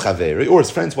Meinekes Chaveroi, or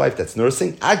his friend's wife that's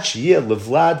nursing. Ad Sheyeh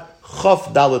Levlad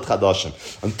Chaf Dalet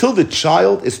Chadashim. Until the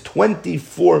child is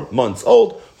 24 months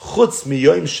old. Chutz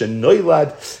miyoim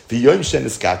shenoilad v'yoim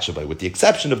sheniskatcha. With the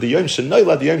exception of the yoim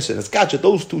shenoilad, the yoim sheniskatcha,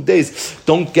 those 2 days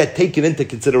don't get taken into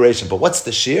consideration. But what's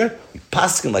the shear? We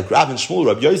paskin like Rav and Shmuel,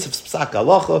 Rav Yosef's psak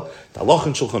halacha. The halacha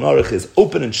in Shulchan Aruch is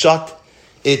open and shut.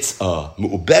 It's a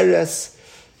mu'uberes.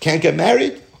 Can't get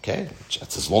married. Okay,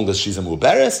 that's as long as she's a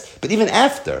mu'uberes. But even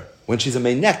after, when she's a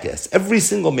meinekes, every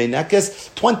single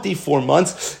meinekes, 24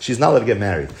 months, she's not allowed to get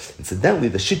married. Incidentally,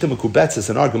 the Shita Mekubetzes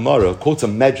in our Gemara quotes a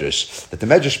medrash, that the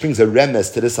medrash brings a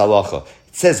remes to this halacha.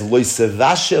 It says, Lo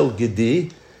sevashel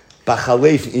gedi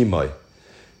b'chaleif imoy.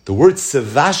 The word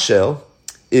sevashel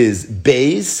is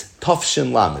Beis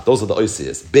Tafshin Lamed. Those are the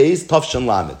oisiyas. Beis Tafshin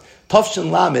Lamed.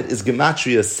 Tafshin Lamed is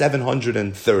Gematria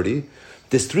 730.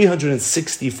 There's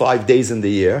 365 days in the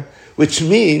year, which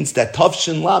means that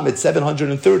Tavshin Lamed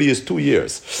 730 is 2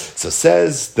 years. So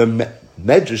says the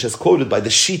Medrash, as quoted by the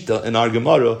Shita in our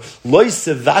Gemara, Loi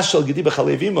Sevashal Gedi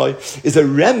B'Chalev Imoy is a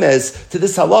remez to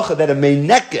this halacha that a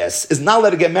meinekes is not allowed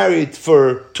to get married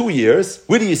for 2 years.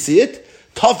 Where do you see it?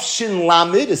 Tavshin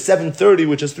Lamed is 730,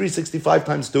 which is 365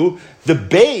 times 2. The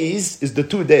Beis is the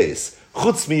 2 days.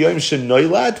 Chutz miyoim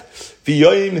shenoilad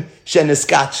v'yoim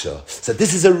sheniskatsha. So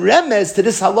this is a remez to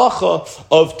this halacha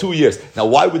of 2 years. Now,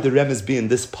 why would the remez be in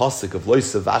this pasuk of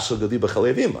lois sevashel gadi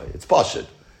b'chalev imay? It's pashut.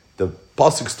 The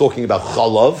pasuk's talking about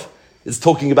chalav. It's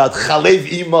talking about chalev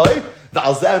imay.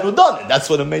 That's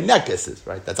what a meinekes is,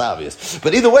 right? That's obvious.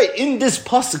 But either way, in this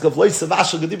pasuk of lois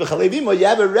sevashel gadi b'chalev imay, you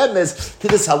have a remez to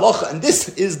this halacha, and this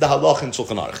is the halacha in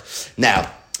Shulchan Aruch. Now,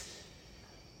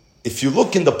 if you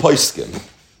look in the poskim,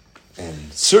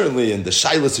 and certainly in the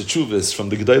Shailas Teshuvos from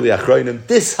the Gedolei Achronim,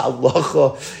 this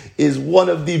halacha is one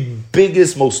of the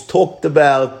biggest, most talked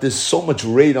about. There's so much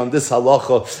rate on this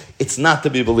halacha, it's not to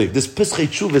be believed. This Pesachei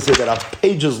Teshuvos is that are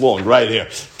pages long, right here.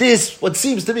 This, what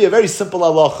seems to be a very simple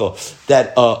halacha,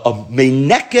 that a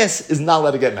meinekes is not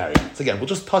allowed to get married. So again, we'll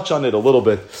just touch on it a little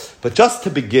bit, but just to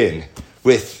begin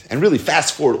with, and really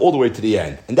fast forward all the way to the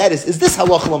end, and that is this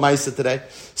halacha l'maisa today?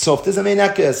 So if there's a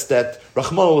meinekes that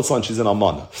Rachmana litzlan, she's an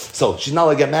almana, so she's not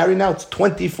allowed to get married now. It's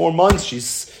 24 months.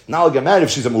 She's not allowed to get married.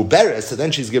 If she's a muberes, so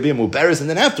then she's going to be a muberes, and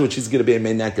then afterwards she's going to be a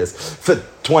meinekes for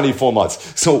 24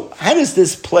 months. So how does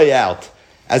this play out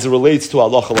as it relates to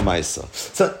halacha l'maisa?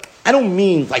 So I don't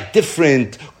mean like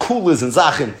different kulas and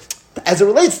zachin. As it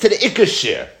relates to the ikar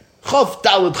shir, Chav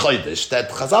Dalet Chodesh,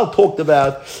 that Chazal talked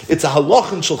about, it's a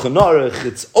halach in Shulchan Aruch,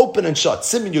 it's open and shut,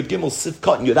 Simen Yud Gimel, Sif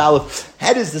Katan Yud Aleph.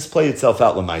 How does this play itself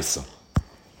out l'maisa?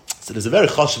 So there's a very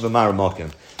chashuv Amar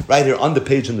Makim, right here on the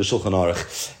page in the Shulchan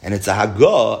Aruch, and it's a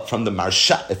Hagah from the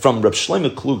from Reb Shlomo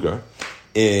Kluger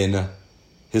in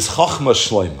his Chachma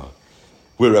Shloima,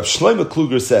 where Reb Shlomo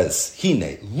Kluger says,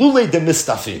 Hine, lule de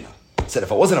mistafina. Said,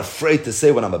 if I wasn't afraid to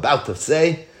say what I'm about to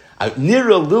say, I want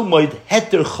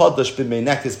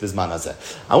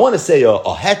to say a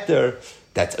heter,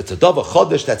 it's a dava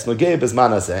chodesh that's nogei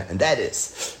bezman hazeh, and that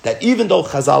is, that even though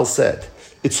Chazal said,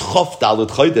 it's chof dalud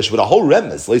chodesh, with a whole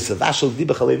remez, leisa vashel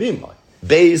dibach alevim,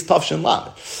 beis tavshin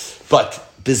lam. But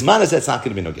bezman hazeh, it's not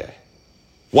going to be nogei.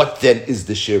 What then is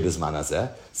the shir bezman hazeh?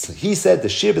 So he said the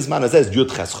shir bezman hazeh is yud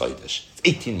ches chodesh. It's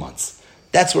 18 months.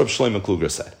 That's what Reb Shlomo Kluger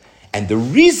said. And the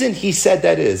reason he said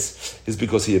that is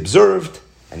because he observed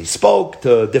and he spoke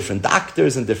to different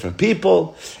doctors and different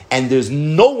people, and there's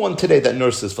no one today that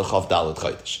nurses for Chav Daled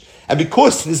Chodesh. And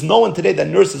because there's no one today that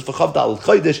nurses for Chav Daled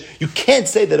Chodesh, you can't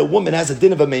say that a woman has a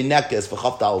din of a meinekes for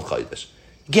Chav Daled Chodesh.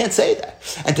 You can't say that.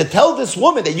 And to tell this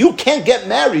woman that you can't get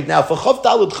married now for Chav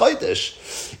Daled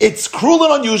Chodesh, it's cruel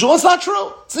and unusual. It's not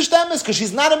true. It's nicht emes, because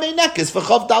she's not a meinekes for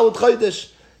Chav Daled Chodesh.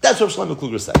 That's what Shlomo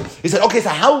Kluger said. He said, okay, so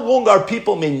how long are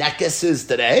people menekeses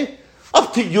today?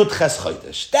 Up to Yud Ches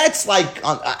Chodesh. That's like,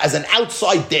 as an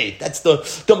outside date, that's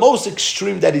the most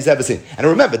extreme that he's ever seen. And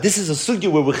remember, this is a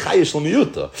sugya where we're chayish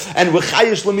l'miyuta. And we're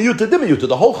chayish l'miyuta d'miyuta.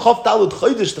 The whole Chav Daled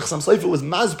Chodesh, the Chassam Sofer was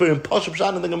masber in Pashup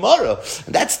Shan in the Gemara.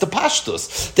 And that's the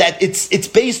pashtus. That it's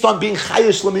based on being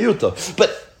chayish l'miyuta.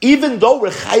 But even though we're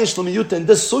chayish l'miyuta in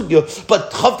this sugya,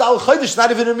 but Chav Daled Chodesh is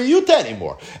not even a miyuta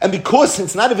anymore. And because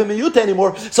it's not even a miyuta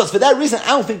anymore, so it's for that reason, I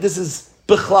don't think this is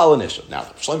Bechlal an issue. Now,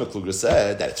 Shlomo Kluger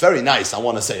said that it's very nice. I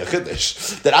want to say a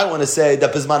chiddush. That I want to say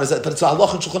that Bizman is, but it's a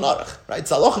halach and Shulchan Aruch, right?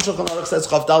 It's a halach and Shulchan Aruch says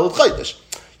Chav Daled Chodesh.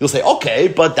 You'll say, okay,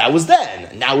 but that was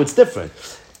then. Now it's different.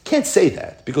 Can't say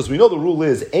that because we know the rule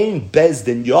is ein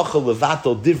bezdin yochel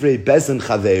levatel divrei bezdin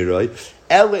chaveiroi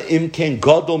ele imken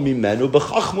gadol mimenu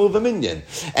b'chachmu v'minyan.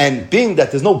 And being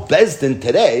that there's no bezdin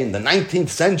today in the 19th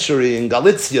century in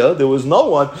Galicia, there was no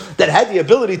one that had the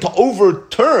ability to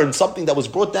overturn something that was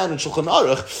brought down in Shulchan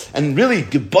Aruch and really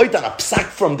geboit on a psak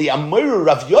from the Amir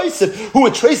Rav Yosef, who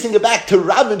were tracing it back to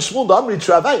Rav and Shmuel Amri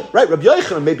Travay. Right, Rav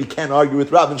Yochanan maybe can't argue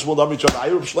with Rav and Shmuel Amri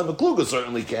Travay. Rav Shlomo Kluger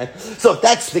certainly can. So if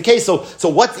that's the case, so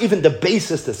what's even the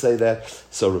basis to say that?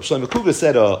 So Rav Shlomo Kluger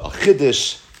said a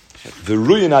chiddush. The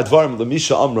Ruyin Advarim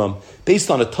Lemisha Amram, based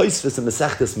on a Tosfos in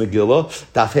Masechtas Megillah,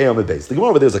 Daf Hey Amud Beis. The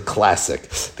Gemara over there is a classic.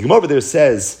 The Gemara over there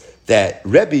says that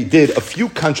Rebbe did a few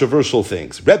controversial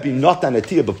things. Rebbe not on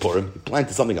Atiyah b'Purim. He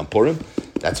planted something on Purim.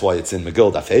 That's why it's in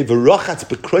Megillah Daf Hey. V'rachatz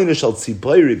b'kroinish al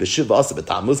Tzipoiri b'Shiva Asa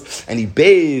b'Tammuz, and he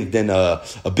bathed in a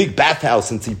big bathhouse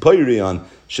in Tzipoiri on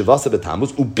Shivasa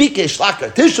b'Tammuz, ubikesh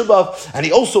lakar Tisha B'Av, and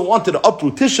he also wanted to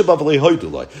uproot Tisha B'Av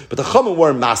lehoiduloi. But the Chachamim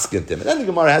weren't masking him. And then the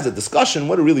Gemara has a discussion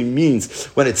what it really means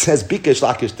when it says bikesh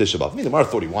lakish Tisha B'Av. I mean, the Gemara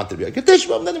thought he wanted to be like a Tisha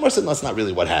B'Av, and then the Gemara said, no, that's not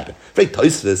really what happened. Very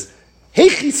Tosfos.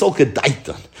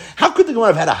 How could the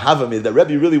Gemara have had a Havamid that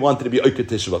Rebbe really wanted to be Oikeh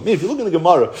Tisha B'Av? I mean, if you look in the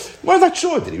Gemara's not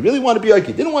sure. Did he really want to be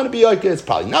Oikeh? Didn't want to be Oikeh? It's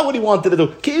probably not what he wanted to do.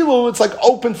 Kilu, it's like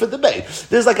open for debate.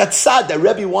 There's like a tzad that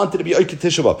Rebbe wanted to be Oikeh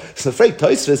Tisha B'Av. So the Frey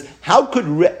Tosfos, how could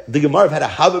the Gemara have had a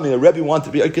Havamid that Rebbe wanted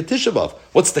to be Oikeh Tisha B'Av?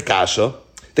 What's the kasha?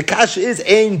 The kasha is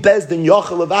ein bezdin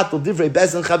yochel levatel divrei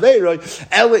bezdin chaveiroi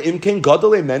ele imken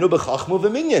gadol emenu b'chachmu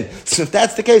v'minyan. So if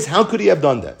that's the case, how could he have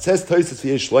done that? It says Tosfos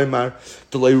v'yesh loymar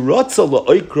d'loi rotza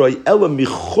leoikroi ele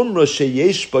michumra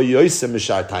sheyesh ba yosem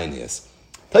mishar tainias.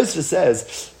 Tosfos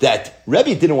says that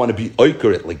Rebbe didn't want to be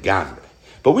oikr at legamre.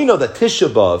 But we know that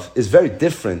Tisha B'Av is very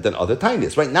different than other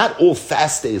tinias, right? Not all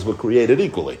fast days were created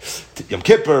equally. Yom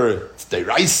Kippur, it's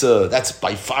Deiraisa, that's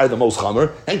by far the most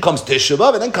chamer. Then comes Tisha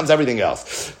B'Av, and then comes everything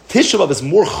else. Tisha B'Av is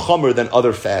more chamer than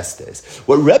other fast days.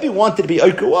 What Rebbe wanted to be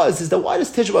Oikr is that why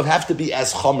does Tisha B'Av have to be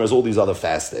as chamer as all these other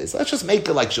fast days? Let's just make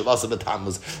it like Shavasa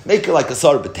B'Tammuz, make it like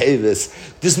Asar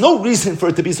B'Tevis. There's no reason for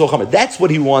it to be so chamer. That's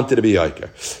what he wanted to be Oikr.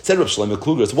 Said Rav Shlomo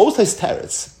Kluger, so what was his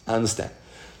teretz? I understand.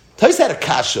 Tais had a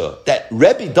kasha that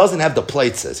Rebbe doesn't have the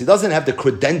places. He doesn't have the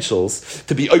credentials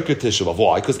to be Oikeh Tisha B'Av.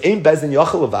 Why? Because ein bezdin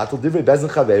yachal levatel divrei bezdin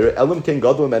chaveiroi elam ken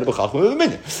gadol emenu b'chachmu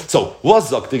v'minyan. So was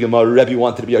Zok the Gemara Rebbe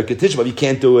wanted to be Oikeh Tisha B'Av? He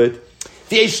can't do it.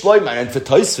 The Eish Loiman and for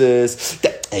Tosfos,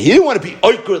 he didn't want to be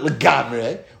Oikeh at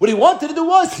legamre. What he wanted to do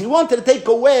was he wanted to take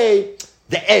away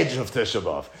the edge of Tisha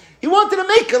B'Av. He wanted to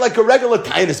make it like a regular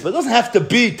tainus, but it doesn't have to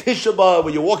be Tisha B'Av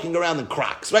where you're walking around in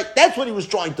Crocs, right? That's what he was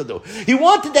trying to do. He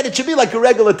wanted that it should be like a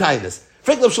regular tainus.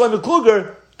 Frankly, Shlomo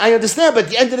Kluger, I understand, but at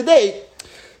the end of the day,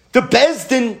 the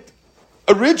Bezdin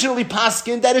originally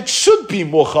paskin that it should be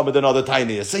more chamer than other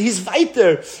tainus. So he's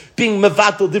weiter being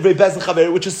mevatel divrei Bezdin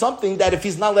chaver, which is something that if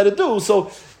he's not let to do,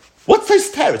 so what's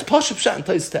his teretz? Pashup Shan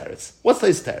his teretz. What's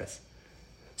his teretz?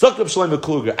 Zok Shlomo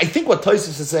Kluger. I think what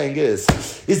Tosfos is saying is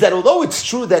that although it's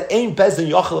true that ein bezdin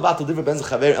yochel levatel divrei bezdin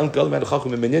chaver el gadol emenu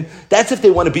b'chachmu v'minyan, that's if they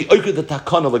want to be oiked the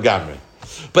takana legamre.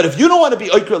 But if you don't want to be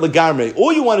Oikra Lagamri,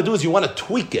 all you want to do is you want to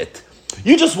tweak it.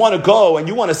 You just want to go and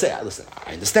you want to say, listen,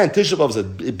 I understand Tisha B'Av is a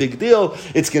big deal.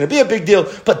 It's going to be a big deal.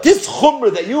 But this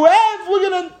chumrah that you have, we're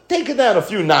going to take it down a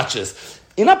few notches.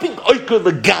 You're not being oiker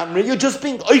legamri, you're just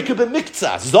being oiker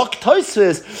b'miktzah. Zok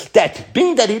Tosfos that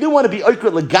being that he didn't want to be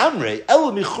oiker legamri,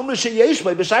 el michumra sheyesh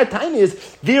by b'shar tiny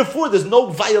is, therefore there's no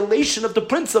violation of the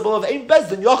principle of ein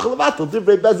bezdin yochel levatel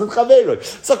divrei bezdin chaveru.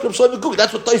 Zok Reb Shlomo Kluger,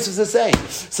 that's what Tosfos is saying.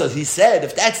 So he said,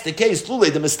 if that's the case,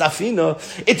 lulei the mistafina,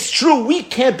 it's true we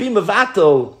can't be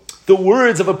mevatel the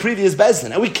words of a previous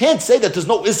bezdin, and we can't say that there's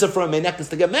no issa for a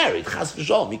meinekas to get married. Chas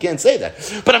v'shalom, you can't say that.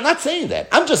 But I'm not saying that.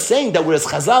 I'm just saying that whereas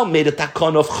Chazal made a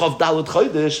takon of chav dalut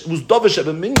chodesh, was dovish of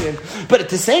a minyan, but at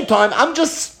the same time, I'm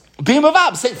just being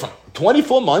mavav, saying from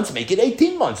 24 months, make it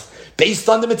 18 months, based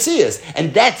on the Metzias.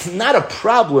 And that's not a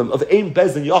problem of ein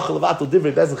bezdin yochel levatel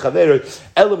divrei bezdin chaveru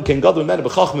elam ken gadol mena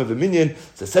b'chachma v'minyan.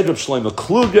 So said Reb Shlomo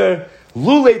Kluger,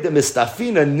 Lulei de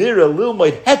mistafina nira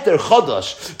lilmoid heter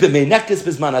chodosh b'meinekes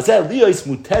b'zman hazeh liyos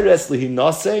muteres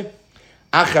lihinase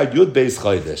achar yud beis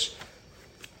chodesh.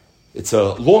 It's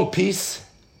a long piece.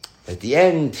 At the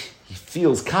end, he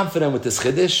feels confident with this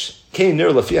chiddush. Kein nir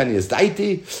lafiani is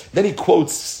daiti. Then he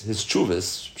quotes his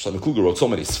chuvas. Shlomo Kluger wrote so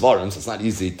many svarim, so it's not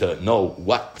easy to know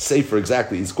what sefer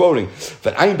exactly he's quoting.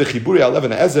 But ayin bechiburi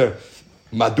aleven ezer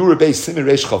madura beis simin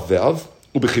reish chavvev.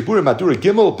 Ubechibur Madura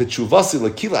Gimel B'tshuvasi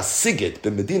Lekila Sigit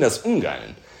B'Medinas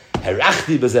Ungarn.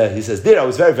 Herachti B'zeh. He says, there I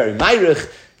was very, very meirich.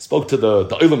 Spoke to the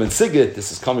Olam and Sigit.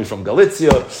 This is coming from Galicia.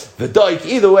 V'doik.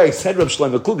 Either way, said Reb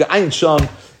Shlomo Kluger, Ayin Sham.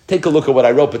 Take a look at what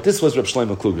I wrote, but this was Reb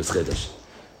Shlomo Kluger's chiddush.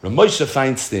 Reb Moshe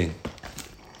Feinstein,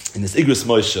 in his Igros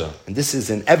Moshe, and this is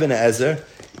in Even Ezer,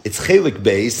 it's Chelik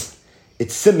Beis,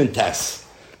 it's Siman Tes.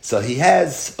 So he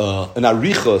has an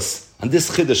arichos on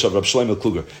this chiddush of Reb Shlomo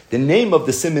Kluger. The name of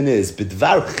the siman is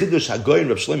Bidvar Chiddush Hagoyin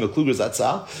Reb Shlomo Kluger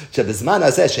Zatzal. Shebezman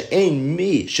hazeh she'ein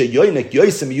mi sheyoinek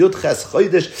yoisem yud ches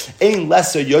chodesh ein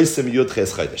lesser yoisem yud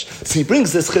ches chodesh. So he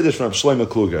brings this chiddush from Reb Shlomo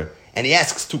Kluger and he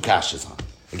asks two kashas on.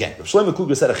 Again, Reb Shlomo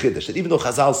Kluger said a chiddush that even though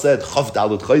Chazal said chav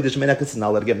dalut chodesh meinekas not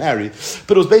allowed to get married,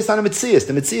 but it was based on a mitzias.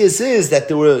 The mitzias is that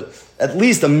there were at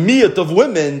least a miyut of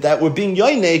women that were being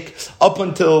yoinek up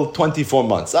until 24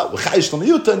 months.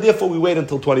 And therefore we wait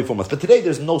until 24 months. But today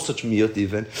there's no such miyut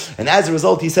even. And as a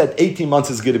result, he said 18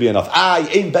 months is going to be enough. He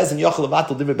had a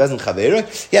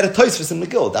Tosfos in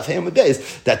Megillah, Daf Hayom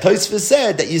Beis. That Tosfos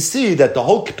said that you see that the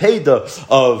whole kpeda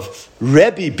of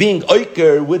Rebbe being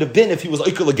Oiker would have been if he was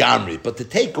Oiker Lagamri. But to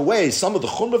take away some of the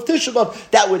Chum of Tisha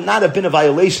B'Av, that would not have been a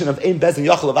violation of Ein Bezin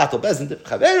Yochel Avatel Bezin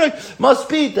Chaverei. Must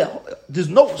be that there's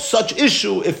no such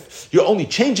issue if you're only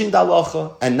changing the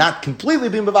halacha and not completely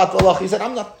being mevatel halacha. He said,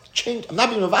 I'm not being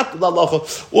mevatel the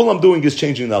halacha. All I'm doing is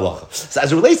changing the halacha. So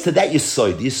as it relates to that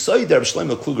yisoid, the yisoid that Reb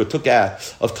Shlomo Kluger took out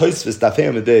of Tosfos Daf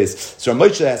Hayom Beis, so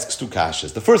Rav Moshe asks two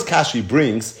kashas. The first kasha he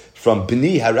brings from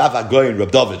B'ni Harav Agoyin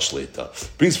Reb David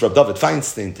Shlita. Brings from Reb David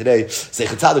Feinstein today,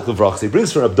 Seichet Tzadik Levrach. He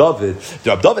brings from Reb David. The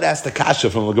Reb David asked the kasha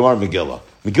from the Gemara Megillah.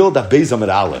 Megillah Daf Beis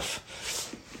Amud Aleph.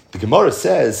 The Gemara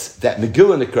says that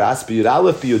Megillah Nekras, B'yud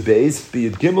Aleph, B'yud Beis,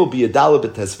 B'yud Gimel, B'yud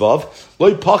Aleph, B'tesvav,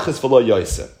 Loi Pachas V'lo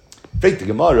Yosef. Freit the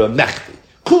Gemara, Mechti.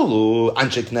 Kulu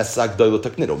Anshe Knesset Agdoilo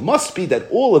Taknido. Must be that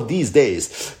all of these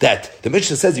days that the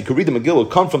Mishnah says you could read the Megillah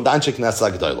come from the Anshe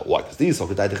Knesset Agdoilo. Why? Because these are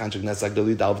the Anshe Knesset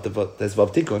Agdoilo Yudal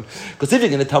Tesvav Tikun. Because if you're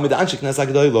going to tell me the Anshe Knesset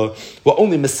Agdoilo were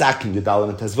only Mesakim Yudal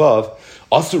and Tesvav,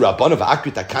 also Rabbanan of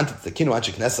Akrit Akantit the Kinu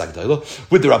Anshe Knesset Agdoilo,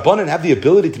 would the Rabbanan have the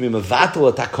ability to be Mevatel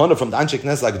a Takana from the Anshe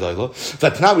Knesset Agdoilo?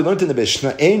 That now we learned in the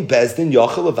Mishnah, Ein Bezdin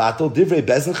Yochel Avatel Divrei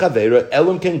Bezdin Chaveira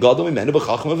Elam Ken Gadol Mimenu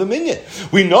B'Chacham of a Minyan.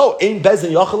 We know Ein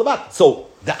Bezdin Yochel Avatel. So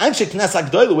the Anshe Knesset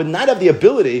Agdoilo would not have the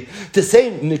ability to say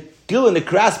Megillah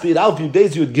Nekras B'yud Aleph B'yud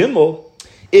Beis Yud Gimel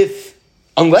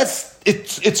unless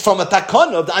it's from a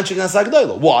takana of the Anshe Knesset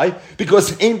Agdoilo. Why?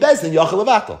 Because Ein Bezdin Yochel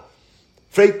Avatel.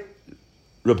 Freit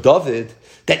Reb David,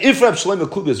 that if Reb Shlomo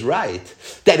Kluger is right,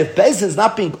 that if Bezdin is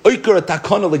not being Oiker a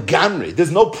takana legamri,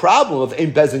 there's no problem of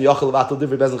Ein Bezdin Yochel Avatel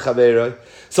Divrei Bezdin Chaveira.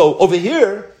 So over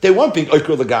here, they weren't being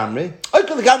Oiker legamri.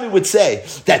 Oiker legamri would say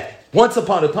that once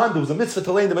upon a time, there was a mitzvah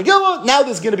to lay in the Megillah. Now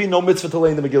there's going to be no mitzvah to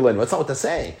lay in the Megillah anymore. That's not what they're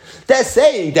saying. They're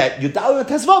saying that Yudal and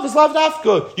Tesvav is lav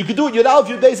dafka. You could do it Yudal,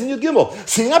 Yud Beis, and Yud Gimel.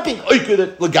 So you're not being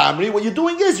oiked legamri. What you're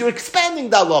doing is you're expanding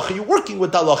the halacha. You're working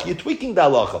with the halacha. You're tweaking the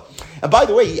halacha. And by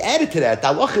the way, he added to that. The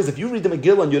halacha is if you read the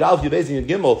Megillah on Yudal, Yud Beis, and Yud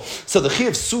Gimel, so the Chi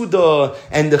of Suda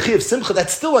and the Chi of Simcha,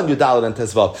 that's still on Yudal and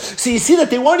Tesvav. So you see that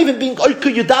they weren't even being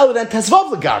oiked Yudal and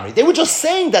Tesvav legamri. They were just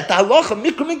saying that the halacha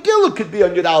Mikra Megillah could be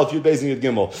on Yudal, Yud Beis, and Yud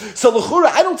Gimel. So l'chura,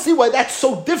 I don't see why that's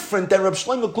so different than Reb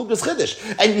Shlomo Kluger's chiddush.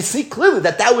 And you see clearly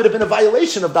that would have been a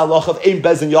violation of the halacha of Ein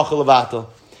Bezdin Yochel Avatel.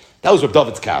 That was Reb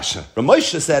David's kasha. Rav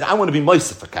Moshe said, I want to be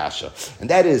Moshe for kasha.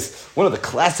 And that is one of the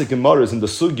classic Gemaras in the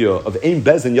sugya of Ein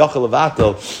Bezin Yachal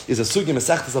Avatel is a sugya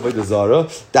Mesechtes Avodah Zarah,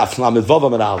 Daf Lamed Vav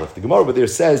Amud Aleph. The Gemara over there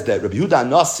says that Rabbi Yehuda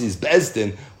Nasi's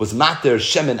Bezdin was Mater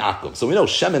Shemen Akum. So we know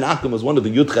Shemen Akum was one of the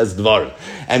Yudches Dvarim.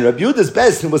 And Rabbi Yehuda's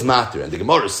Bezdin was Mater. And the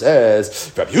Gemara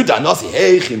says, Rabbi Yehuda Nasi,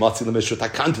 Heichi Matzi L'Mishra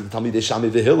Takanti T'Talmidei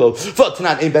Shami V'Hillel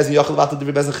V'Tanan Ein Bezin Yachal Avatel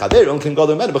Divrei Bezin Chaver On Ken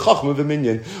Gadol Mene B'Chachma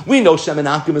V'Minyan. We know Shemen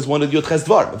Akum is one of the Yudches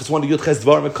Dvarim. If it's one of the Yudches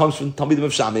Dvarim, it comes from Talmidim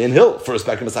of Shami and Hill for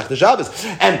respect to Masechta Shabbos.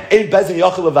 And Ein Bezin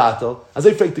Yachal Avatel, as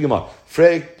I freak the Gemara,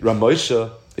 freak Rav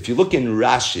Moshe. If you look in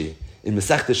Rashi, in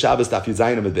Masechta Shabbos, Daf Yud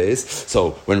Zayin Amud Beis,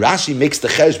 so when Rashi makes the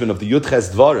cheshbon of the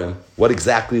Yudches Dvarim, what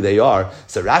exactly they are,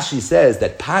 so Rashi says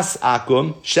that Pas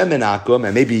Akum, Shemen Akum,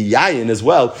 and maybe Yayin as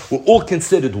well, were all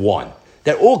considered one.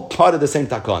 They're all part of the same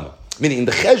takana. Meaning in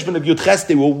the cheshbon of Yudches,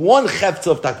 they were one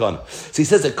chefza of takana. So he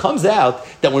says it comes out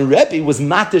that when Rebbe was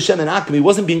Mater Shemen Akum, he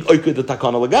wasn't being oiked the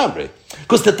takana legamri.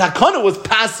 Because the takana was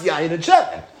Pas Yayin and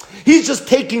Shemen. He's just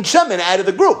taking Shemen out of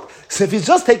the group. So if he's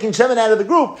just taking Shemen out of the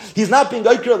group, he's not being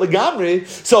Oikir Legamri.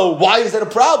 So why is that a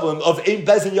problem of Ein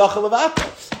Bezin Yachal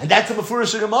Avatel? And that's a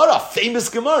Mefurish Gemara, a famous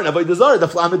Gemara, Avodah Zarah, the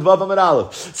Flamed Vav Amud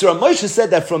Aleph. So Rav Moshe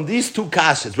said that from these two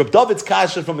kashas, Reb David's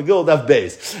kasha from Megillah Daf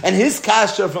Beis, and his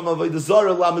kasha from Avodah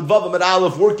Zarah, Lamed Vav Amud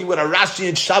Aleph, working with a Rashi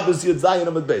and Shabbos Yud Zayin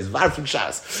Amud Beis, Varfik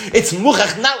Shas. It's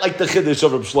Muchach, not like the Chiddush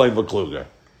of Reb Shlomo Kluger.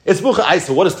 It's Muchach.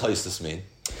 So what does Tosfos mean?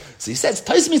 So he says,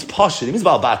 Tosfos means Pashut, it means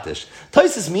Balbatish.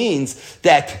 Tosfos means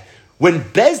that when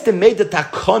Bezdin made the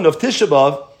takon of Tisha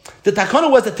B'Av, the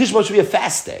takon was that Tisha B'Av should be a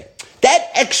fast day.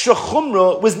 That extra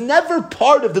chumrah was never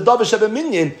part of the Davar Sheba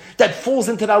Minyan that falls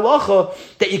into the halacha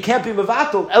that you can't be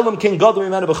mevatel elam ken gadol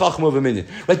mimenu b'chachma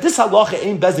v'minyan. Right? This halacha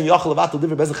ain't bezin yachal levatel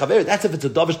divrei bezin chaver. That's if it's a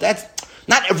davar. That's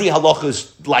not every halacha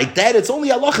is like that. It's only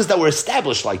halachas that were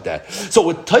established like that. So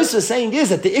what Tosfos is saying is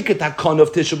that the Iker Takon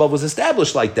of Tisha B'Av was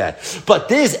established like that. But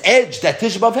this edge that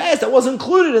Tisha B'Av has that was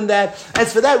included in that, and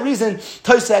for that reason,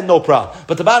 Tosfos had no problem.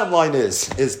 But the bottom line is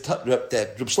that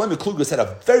Reb Shlomo Kluger said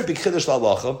a very big chiddush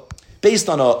halacha based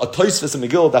on a Tosfos in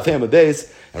Megillah Daf Amud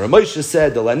Beis, and Rav Moshe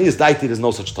said the Lanias Daiti there's no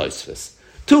such Tosfos.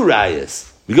 Two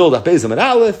rayas, Megillah Daf Beis Amud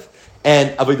Aleph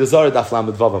and Avodah Zarah Daf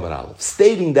Lamed Vav Amud Aleph,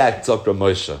 stating that Tzok Rav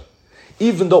Moshe.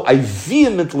 Even though I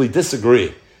vehemently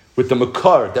disagree with the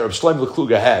makar that Reb Shlomo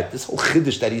Kluger had, this whole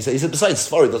chiddush that he said besides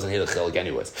Sfari doesn't hit a chilik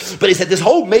anyways. But he said this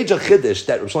whole major chiddush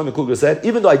that Reb Shlomo Kluger said,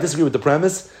 even though I disagree with the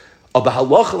premise, of the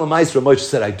halacha l'maisa, Reb Moshe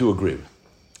said I do agree.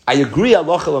 I agree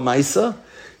halacha l'maisa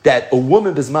that a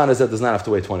woman bisman does not have to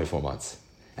wait 24 months.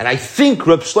 And I think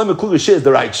Reb Shlomo Kluger share is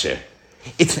the right share.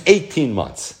 It's 18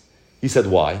 months. He said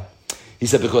why? He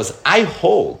said because I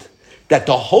hold that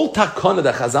the whole takana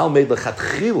that Chazal made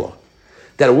l'chatchila,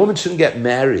 that a woman shouldn't get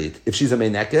married if she's a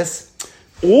meinekes.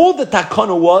 All the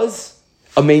takana was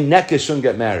a meinekes shouldn't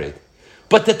get married,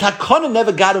 but the takana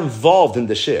never got involved in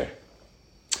the shir.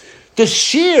 The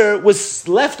shir was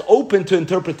left open to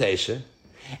interpretation,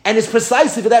 and it's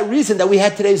precisely for that reason that we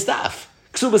had today's daf.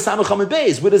 Ksuba Samach Amud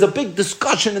Beis, where there's a big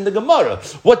discussion in the Gemara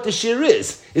what the shir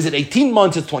is. Is it 18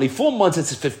 months, it's 24 months,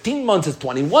 it's 15 months, it's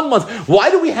 21 months?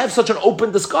 Why do we have such an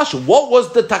open discussion? What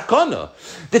was the takana?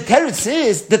 The teretz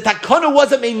is, the takana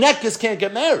was a meinekes can't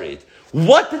get married.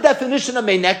 What the definition of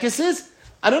meinekes is?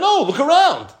 I don't know, look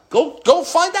around. Go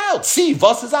find out. See,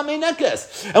 was is a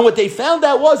meinekes. And what they found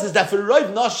out is that for Rav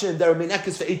Nashim, there are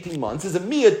meinekes for 18 months. There's a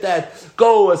miyat that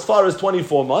go as far as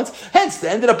 24 months. Hence, they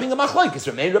ended up being a machlokes.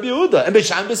 Remain Rabbi Yehuda. And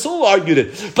Beisham Besul argued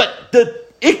it. But the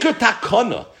Iker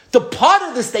Takana, the part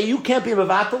of this that you can't be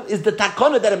mevatel is the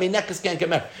takana that a meinekes can't get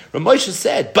married. Rav Moshe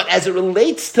said, but as it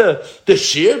relates to the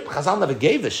shir, Chazal never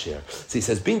gave a shir. So he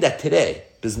says, being that today,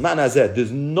 Bizman Hazeh, there's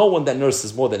no one that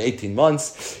nurses more than 18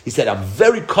 months. He said, I'm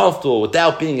very comfortable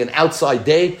without being an outside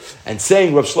date and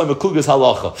saying Rav Shlomo Kluger's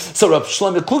halacha. So Rav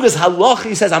Shlomo Kluger's halacha,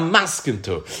 he says, I'm masking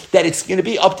to, that it's going to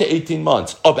be up to 18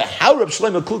 months. Oh, but how Rav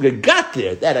Shlomo Kluger got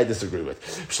there, that I disagree with.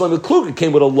 Shlomo Kluger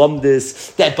came with a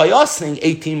lumdis that by us saying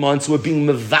 18 months, we're being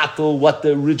mevatel what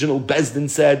the original Bezdin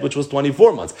said, which was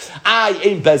 24 months. I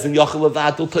ain't Bezdin, Yachal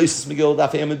Levatel, Tosfos Megillah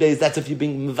Daf Amud Beis, that's if you're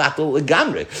being mevatel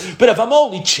legamre. But if I'm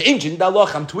only changing the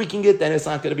halacha, I'm tweaking it, then it's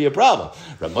not going to be a problem.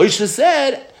 Rav Moshe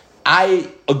said, I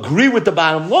agree with the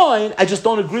bottom line, I just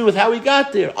don't agree with how he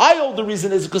got there. I hold the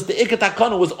reason is because the Iker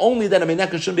Takana was only that a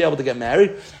meinekes shouldn't be able to get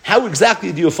married. How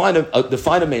exactly do you define a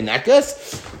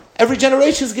meinekes? Every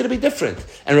generation is going to be different.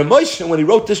 And Rav Moshe, when he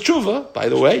wrote this tshuva, by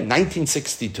the way,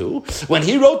 1962, when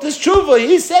he wrote this tshuva,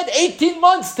 he said 18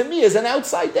 months to me is an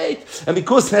outside date. And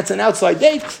because that's an outside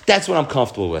date, that's what I'm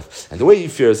comfortable with. And the way he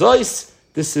fears ice,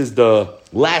 this is the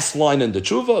last line in the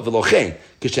tshuva of Elochein.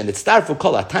 Kishen itztarfu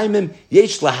kol ha'taimim,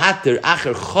 yesh lahater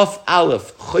acher chof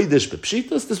aleph chodesh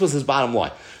b'pshitos. This was his bottom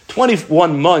line.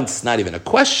 21 months, not even a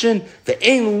question.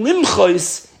 Ve'ein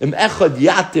limchois im echad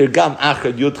yater gam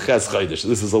acher yudches chodesh.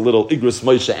 This is a little Igros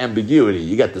Moshe ambiguity.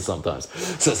 You get this sometimes.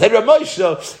 So said Rav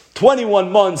Moshe,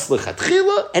 21 months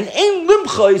lechatchila, and ein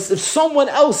limchois if someone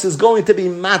else is going to be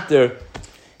matter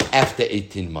after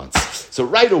 18 months. So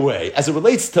right away, as it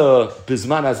relates to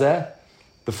Bizman Hazeh,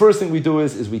 the first thing we do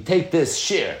is we take this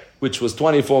shir, which was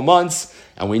 24 months,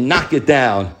 and we knock it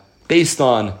down based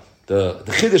on the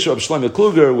Chiddush of Shlomo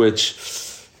Kluger, which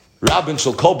Rabban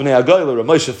Shel Kol Bnei Hagoyla, Rav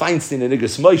Moshe Feinstein and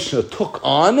Igros Moshe took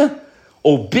on,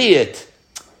 albeit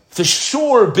for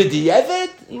sure b'di'evet,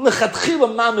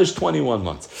 lechatchila mamish 21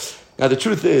 months. Now the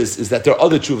truth is that there are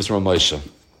other tshuvas from Rav Moshe.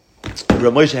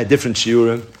 Rav Moshe had different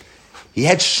shiurim. He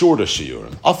had shorter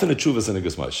shiurim. Often the tshuvas in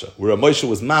Igros Moshe, where Rav Moshe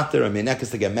was mater and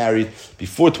meinekes to get married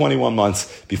before 21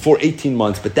 months, before 18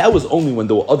 months, but that was only when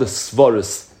there were other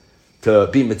svaras to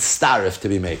be mitzaref, to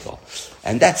be mekel.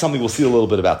 And that's something we'll see a little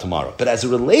bit about tomorrow. But as it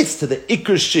relates to the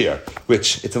Iker Shir,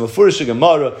 which it's a Mefurish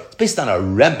Gemara, it's based on a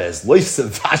remez, loisav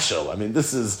vashel. I mean,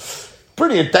 this is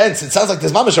pretty intense. It sounds like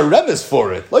there's mamash a remez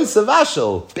for it. Loisav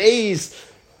vashel, beis,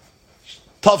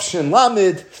 tavshin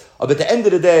lamid. But at the end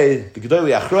of the day, the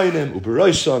Gedolei Achronim,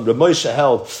 Uberoshon, Rav Moshe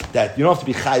held that you don't have to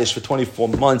be chayish for 24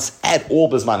 months at all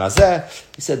Bizman Hazeh.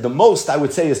 He said the most I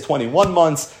would say is 21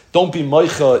 months. Don't be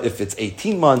moicha if it's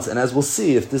 18 months. And as we'll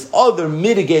see, if there's other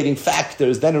mitigating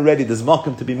factors, then already there's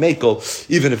makom to be mekel,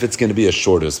 even if it's going to be a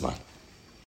shorter zman.